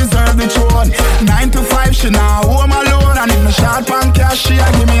much, you deserve the throne. 9 to 5, she now home alone. And if me short on cash, she a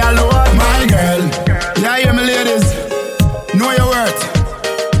give me a load. My girl, yeah, hear me ladies, know your worth.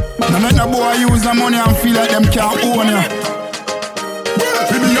 No boy use the money and feel like them can't own ya.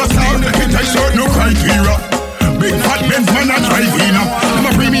 Baby, your sound, it takes out no criteria. Big fat Benz man a drive in. I'ma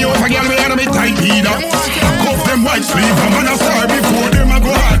bring me over, girl, we ain't a bit tight either. Cuff them white sleeve, I'm gonna start before them, I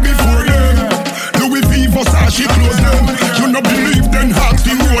go hard before them. Louis V, Versace, close them. You no believe them, half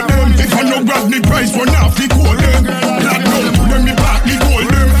the road them. If I no grab the price, run off the code them. Black gold to them, me back the gold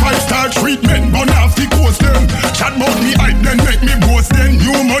them. 5-star treatment, run off the coast them. Chat about me hype, then make me boast then.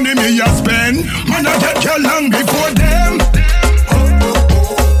 New money me a spend, man I get you long before them.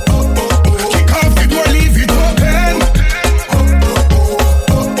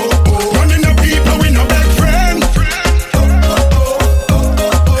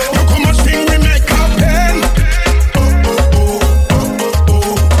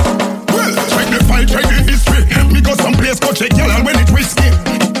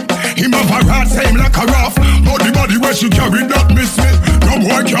 She carry that miss me. No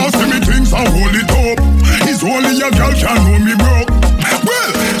boy can't see me things and hold it up. It's only a girl can know me broke.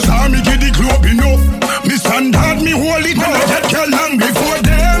 Well, saw me get the club enough. Me standard, me hold it up. I get girl long before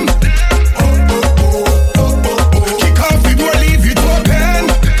them. Kick off it, we'll leave it open.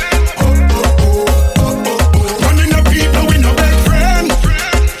 Running up people with no best friend.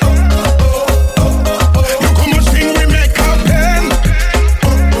 Look how much thing we make happen.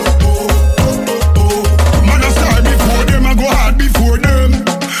 Man, I start before them, I go hard before them.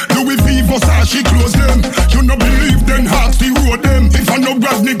 Louis V, Versace, close them. You no believe them, half the road them. If I no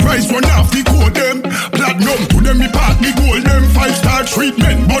grab the price, run off the code them. Platinum to them, me part the gold them. 5-star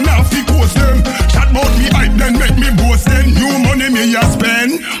treatment, burn off the coast them. Chat about me hype, then make me boast then. New money me a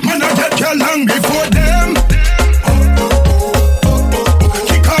spend, man I get you long before them.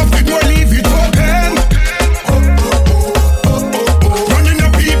 Kick off it, we'll leave it open. Running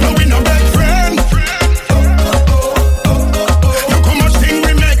up people with no best friend. Look how much thing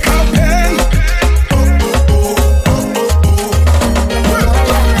we make happen.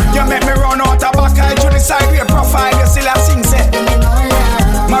 You make me run out of back eye to the side with your profile, you still a sing set.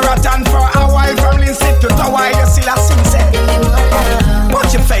 Marathon for a while from Lindsay to Tower, you still a sing set.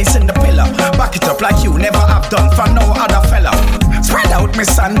 Put your face in the pillar, back it up like you never have done for no other fella. Spread out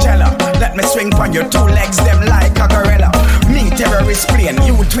Miss Angela, let me swing on your 2 legs, them like a gorilla. Me terrorist plane,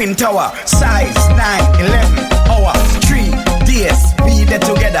 you twin tower, size 9-11 hours, 3 days, be there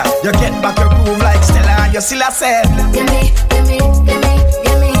together. You get back your groove like Stella, and you still a said. Give me, give me, give me,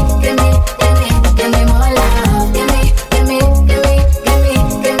 give me, give me, give me, give me more love. Give me, give me, give me, give me,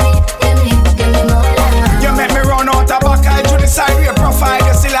 give me, give me, give me more love. You make me run out of back eye to the side with your profile,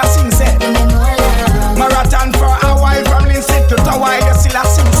 you still a sing set. Give me more love. Marathon for a while from Lindsay to Tower, you still a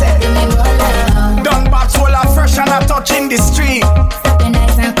sing set. Give me more love. Done back full of fresh and a touch in the street. Stepping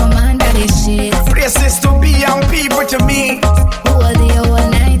nice and come under this shit. Places to be and people to meet. All day, all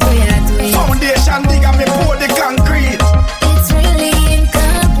night, we are doing. Foundation dig and me pour the concrete. It's really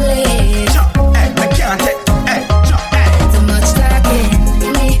incomplete. Hey, me can't take. Hey, hey. Too much talking.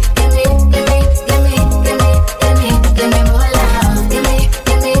 Give me, give me, give me, give me, give me, give me, give me more love. Give me,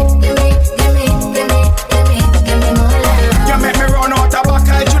 give me, give me, give me, give me, give me, give me more love. You make me run out of back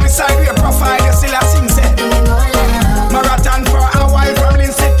eye to the side with your profile, you still a sing set. Give me more love. Marathon for a while from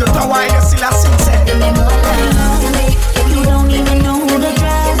Lindsay to Tower, you still a sing set. Give me more love. Give me, You don't even know who to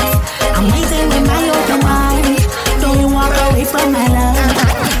trust. I'm waiting with my open eyes. Don't you walk away from my love?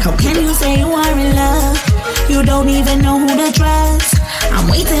 How can you say you are in love? You don't even know who to trust. I'm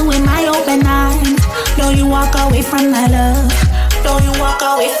waiting with my open eyes. Don't you walk away from my love? Don't you walk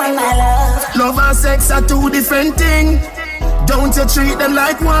away from my love? Love and sex are 2 different things. Don't you treat them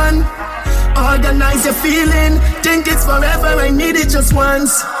like one. Organize your feeling. Think it's forever, I need it just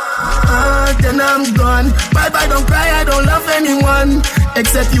once. Then I'm gone. Bye bye, don't cry, I don't love anyone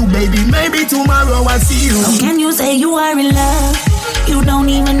except you, baby. Maybe tomorrow I'll see you. How can you say you are in love? You don't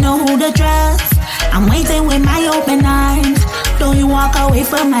even know who to trust. I'm waiting with my open arms. Don't you walk away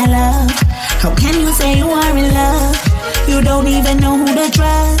from my love? How can you say you are in love? You don't even know who to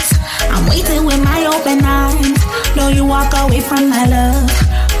trust. I'm waiting with my open arms. Don't you walk away from my love?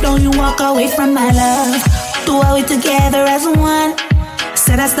 Don't you walk away from my love? Do are we together as one?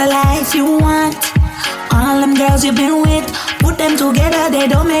 Say that's the life you want. All them girls you've been with, put them together, they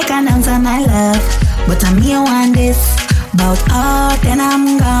don't make an answer, my love. But I'm here on this, about all, then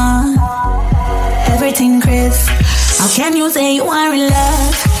I'm gone. Everything crisp. How can you say you are in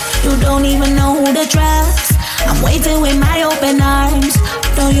love? You don't even know who to trust. I'm waiting with my open arms.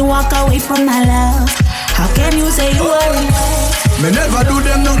 Don't you walk away from my love? How can you say you are in love? Me never do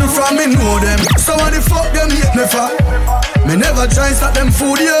them nothing from me know them. Somebody fuck them hate me for. Me never try stop them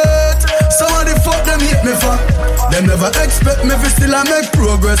food yet. Somebody fuck them hate me for. Them never never expect me to still I make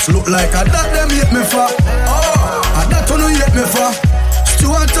progress. Look like I that them hate me for. I that one who hate me for.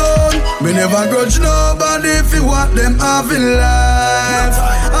 Stuart on, me never grudge nobody if you want them having life.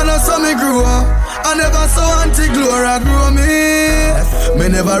 I know some me grew up, I never saw anti-glory grow me. Me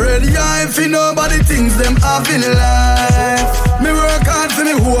never ready if you nobody thinks them having life. Me work hard for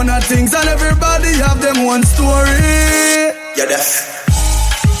me own things and everybody have them one story. Yeah, that's.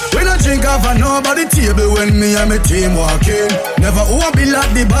 We don't drink off of nobody table when me and my team walking. Never won't be like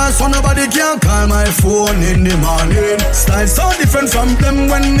the boss, so nobody can call my phone in the morning. Style so different from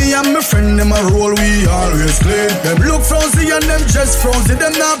them when me and my friend them a roll, we always clean. Them look frozy and them just frozy,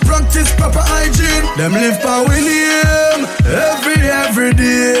 them not practice proper hygiene. Them live by we name every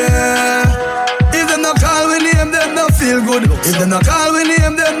day. If them not call we name, them not feel good. If them not call we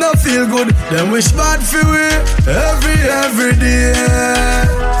name, them not feel good. Them wish bad for we every day.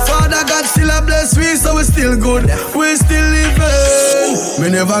 Father God still a bless we, so we still good. We still living. Me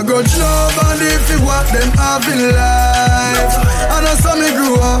never grudge nobody if you want them having life. I know some me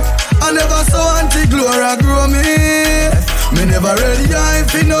grew up, I never saw anti-glory grow me. Me never ready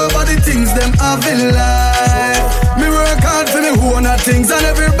if you nobody thinks them having life. Me work hard for me own things and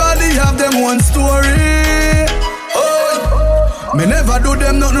everybody have them one story. Oh, me never do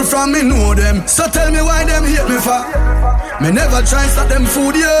them nothing from me know them. So tell me why them hate me for. Me never try stop them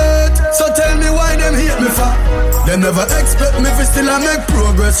food yet. So tell me why them hate me for. They never expect me to still I make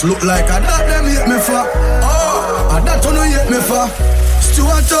progress. Look like I that them hate me for. I that one who hate me for.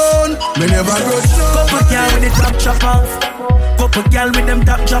 Stuart Town, me never grudge no. Couple girl with the top chop off. Couple girl with them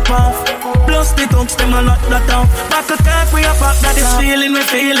top chop off. Plus the tongues them a lot off. Back a cock we a pop that is feeling we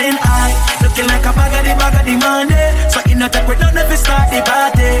feeling high. Looking like a bag of the Monday. So in a tech we don't ever start the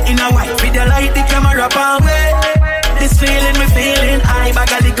party. In a white with the light the camera power way. This feeling we feeling high.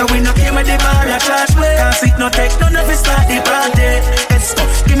 Bag of liquor we no came with the bar a charge way. Can't sit no tech don't ever start the party. Let's go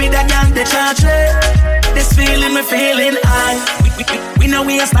give me that gang the charge way. This feeling we feeling high. We know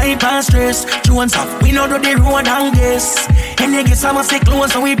we a style and stress. Jones up, we know do the road and guess. And you get some of the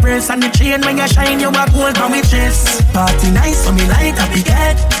clothes so we press. And the chain when you shine you back gold from my chest. Party nice so me like a big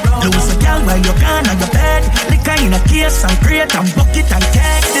head. Lose a girl while you gone on your bed. Liquor in a case and crate and bucket and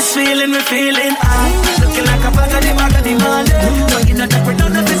keg. This feeling we feeling high. Looking like a bag of the Monday. So in a tech we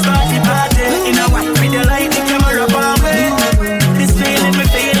don't have to start the party. In a white with the light the camera bar way. This feeling we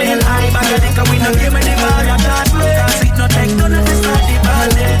feeling high. Bag of liquor we no give me the bar and charge way. Can't sit no tech don't have to start the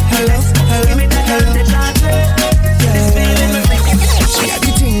party. Let's go give me that girl the charge way. This feeling we feeling. She had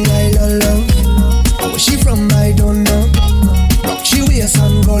the thing I love. Where she from I don't know. Rock she waist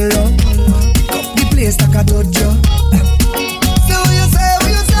and go low. Pick up the place like a dojo. So what you say,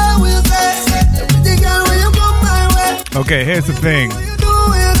 what you say, what you say? Everything girl when you come my way. Okay, here's the thing.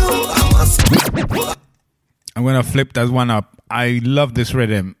 I'm gonna flip that one up. I love this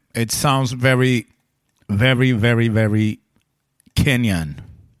rhythm. It sounds very, very, very, very Kenyan.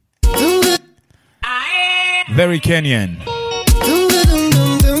 Very Kenyan.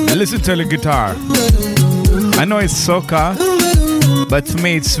 Listen to the guitar. I know it's soca, but to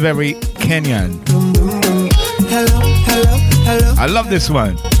me it's very Kenyan. Hello, hello, hello. I love this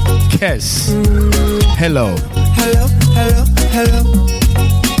one. Kes. Hello. Hello, hello, hello.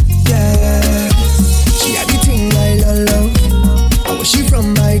 Yeah. She had the thing I love. Where she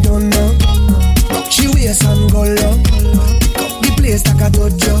from I don't know. Rock she waist and go low. Pick up the place like a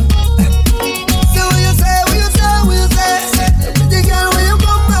dojo. So what you say, what you say, what you say? Everything girl when you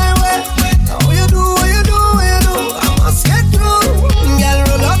come my way. How you do, what you do, what you do? I must get through. Girl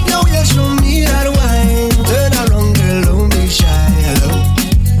roll up your way, show me that wine. Turn around girl, don't be shy. Hello,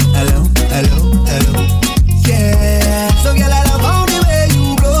 hello, hello, hello. Yeah. So girl I love how the way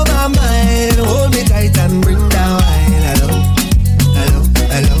you blow my mind. Hold me tight and bring down wine. Hello, hello,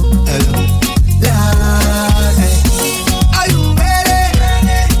 hello, hello. Lord, hey. Are you ready?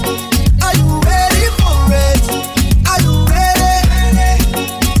 Are you ready for it? Are you ready?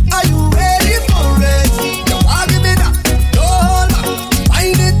 Are you ready for it? You want give me that? No hold back.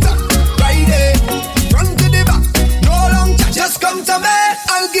 Wind it up, right there. Front to the back. No long chat. Just come to me.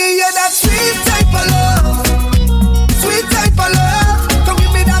 I'll give you that sweet type of love. Sweet type of love. Come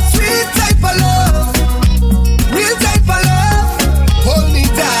give me that sweet type of love. Real type of love. Hold me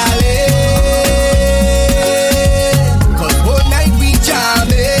darling. Cause whole night we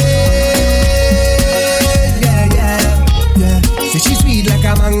jamming. Yeah, yeah, yeah. Say she sweet like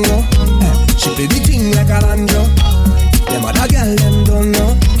a mango. She play the thing like a banjo. Them other girl them don't know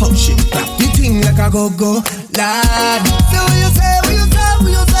how she clap the thing like a go-go. Lad. So what you say, what you say,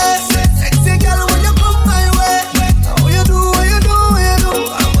 what you say? Sexy girl when you come my way. How you do, what you do, what you do?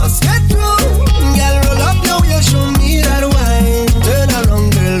 I must get through. Girl roll up your way, show me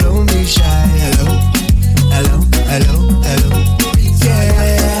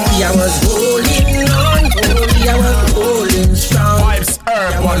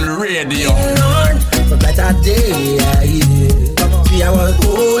Urban Radio. For better day, see I was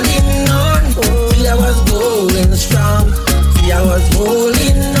holding on. See I was going strong. See I was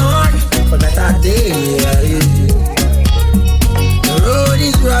holding on. For better day, the road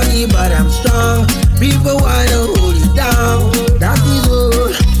is rocky, but I'm strong. People wanna hold you down. That is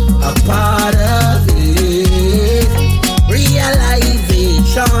all a part of it.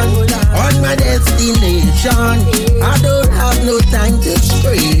 Realization on my destination. I don't have no time to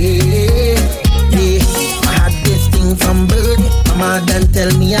stray. Yeah, I had this thing from birth. Mama done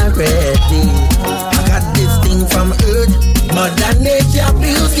tell me I'm ready. I got this thing from earth. Mother nature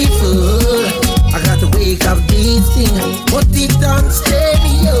beautiful. I got to wake up this thing, put it on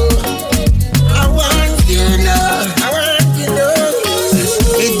stereo. I want you know, it's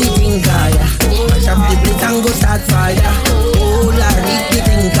the thing kaya. Mash up the plate and go start fire. Oh, Larry, the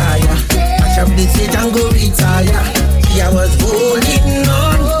thing kaya. Mash up the plate and go retire. See, I was holding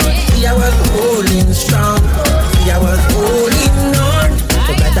on. See, I was holding strong. See, I was holding on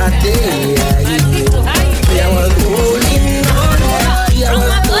for better day. See, I was holding on. See, I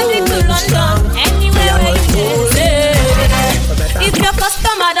was holding strong. If your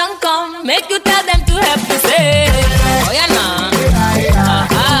customer don't come, make you tell them to help you say, oh yeah, nah.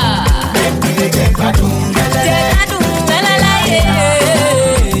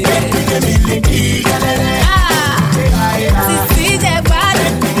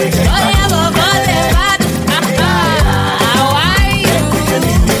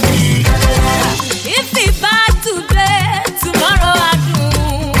 If it's bad today, tomorrow I do.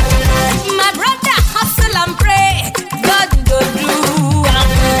 My brother hustle and pray, God go do.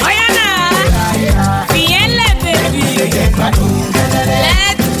 Oh yeah, nah. Fiele baby,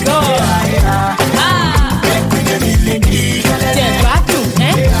 let's go.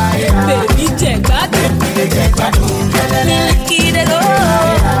 Baby, check back.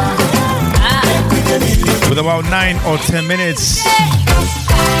 With about 9 or 10 minutes,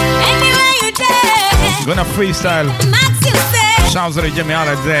 gonna freestyle. Shouts to the Jimmy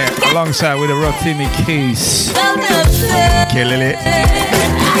out there, alongside with the Rotimi Keys. Killing it.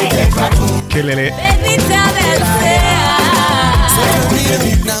 Killing it.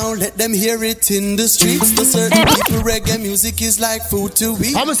 Now let them hear it in the streets. For certain people, reggae music is like food to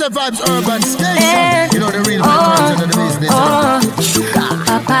eat. I'm say vibes urban station. You know the real vibes of the business.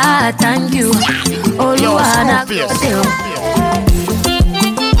 Papa, thank you. Oh, you wanna go to?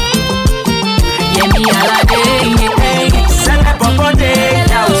 Yeah, me all a day. Santa Papa day.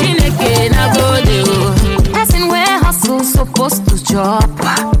 Now Chineke na go do. Person where hustle supposed to job.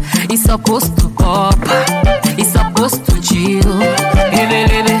 He's supposed to pop. He's supposed to chill.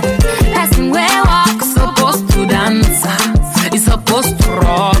 Person where walk supposed to dance. He's supposed to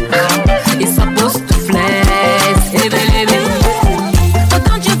rock. He's supposed to flex. But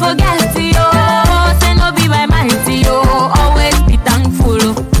don't you forget yo, say no be by mighty yo. Always be thankful.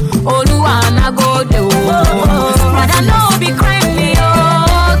 Oluwana go do. But I know be crime me yo.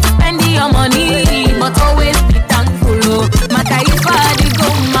 Spend your money, but always be thankful. Maka ifa di go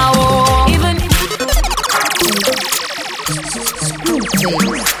mao. Even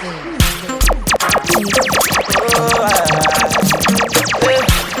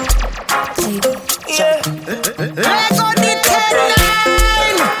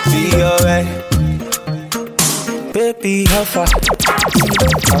Baby, how far?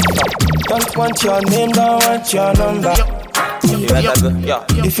 Don't want your name, don't want your number.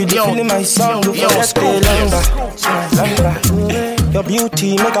 If you feeling my song, you forget the longer. Your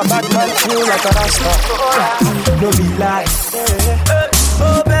beauty make a bad man feel like a rasta. No be lie.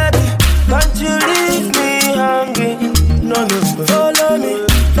 Oh baby, can't you leave me hungry? No, follow me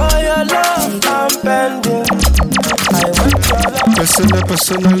for your love. I'm bending. I want your love.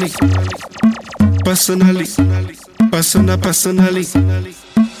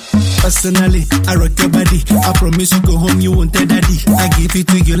 Personally, I rock your body. I promise you go home, you won't tell daddy. I give it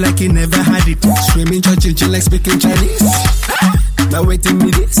to you like you never had it. Screaming, churching, like speaking Chinese. Now waiting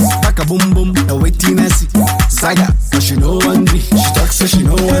me this, back a boom boom. Now waiting I see Zaga, but she know one day. She talks so she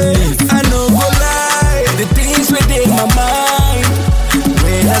know one day. I know go lie, the things within my mind.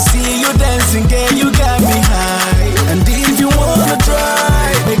 When I see you dancing, girl, you got me high. And if you wanna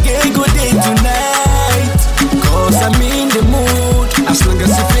try, we can go day tonight. Cause I'm in the mood. As long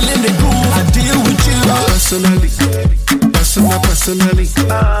as you're feeling the groove, I deal with you. Personally,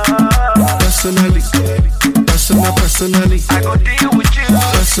 I go deal with you.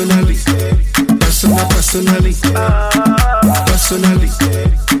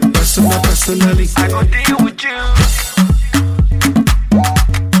 Personally, I go deal with you.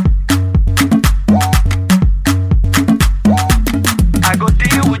 I go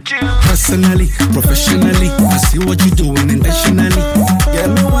personally, professionally. I see what you're doing intentionally. Yeah,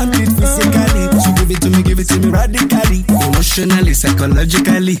 me want it physically. So give it to me radically. Emotionally,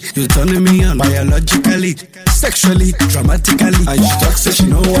 psychologically. You're turning me on biologically, sexually, dramatically. And she talks so she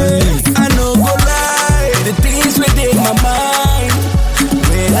know what I know go lie. The things within my mind.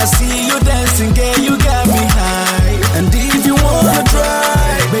 When I see you dancing, girl, you got me high. And if you wanna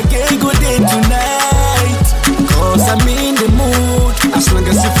try, we can go there tonight. Cause I'm in the mood. As long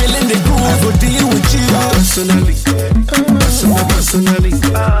as you're feeling the groove, I go deal with you. Personally,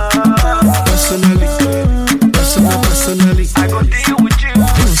 I go deal with you.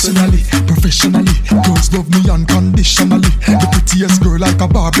 Personally, professionally, girls love me unconditionally. The prettiest girl like a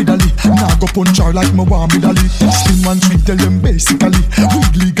Barbie dolly. Now go punch her like my Wami dolly. Spin one tweet, tell them basically.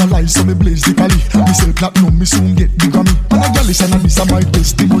 Weed legalize, so me blaze the cali. Me say platinum, me soon get the Grammy. And I gal listen and this is my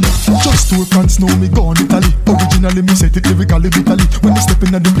testimony. Just two fans know me gone Italy. Originally me set it lyrically bitally. When me step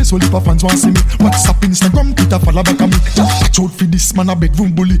in the place, all the fans want see me. WhatsApp, Instagram, Twitter, follow back on me. Watch out for this man a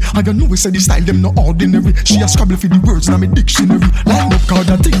bedroom bully. And you know we say the style them no ordinary. She a scrabble for the words in my dictionary. Line up card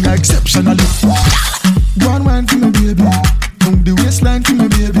that thing exceptionally. Go on wine for me baby. Move the waistline for me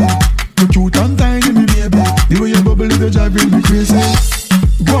baby. You cute and tiny me baby. The way you bubble is driving me crazy.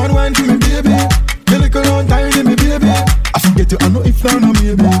 Go on wine for me baby. You little on tiny me baby. I forget you, I know if not no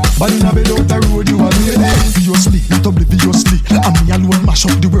maybe. But in a bed out the road you are baby. Obviously, not obliviously. And me alone mash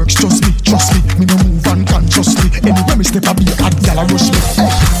up the works, trust me. Me no move unconsciously. Anywhere me step a be hot, y'all a rush me.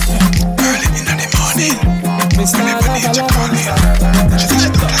 Early in the morning, Mr. Nature calling. She said she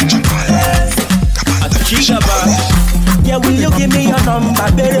don't like chocolate. Yeah, will you give me your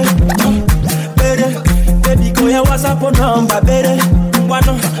number, baby? Baby, go your WhatsApp on number, baby.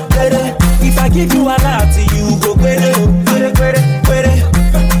 If I give you a lot, you go quere.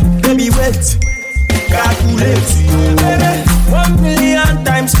 Baby, wait, calculate you. 1 million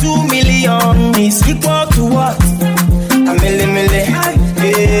times 2 million is equal to what? A million.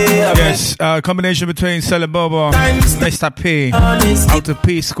 Yes, combination between Celebobo, Mr. P, out to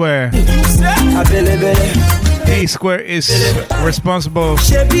P Square. P Square is responsible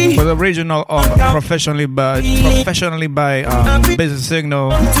for the original of professionally by Business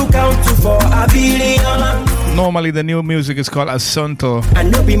Signal. Normally the new music is called Asunto,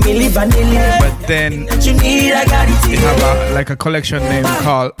 but then they have like a collection name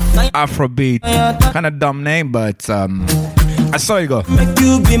called Afrobeat. Kind of dumb name, but I saw you go. Make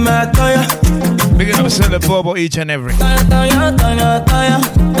you be my toya. Big up Celebobo each and every. Me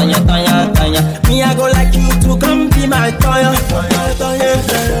I go like you to come be my toya.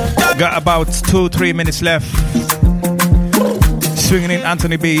 Got about 2-3 minutes left. Swinging in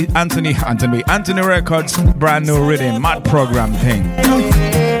Anthony Records, brand new rhythm, mad program thing.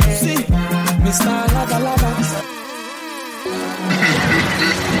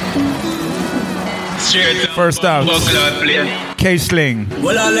 First out, K-Sling.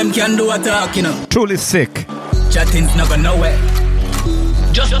 Well, all them can do attack, you know. Truly sick. Chatting's not gonna nowhere.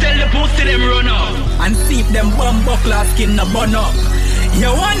 Just tell the pussy them run up and see if them bomb buckler skin a burn up. You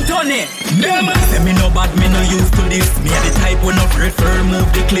want on it? Them say me no bad, me no used to this. Me the type when no prefer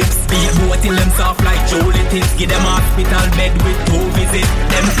move the clips. Be a boy till them soft like Jolie Tits. Give them hospital bed with 2 visits.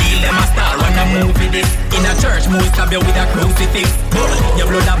 Them feel them a star when I move with this. In a church, most stab you with a crucifix.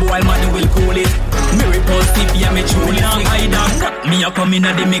 Your blood a boil, man, will cool it. Me repulsive, yeah, me truly hide down. Me a come in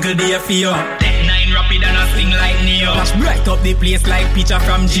at the middle day for you. Tech 9 rapid and a sing like Neo. Flash bright up the place like picture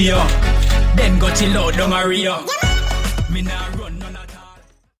from Geo. Then go chill out down a Rio. Me nah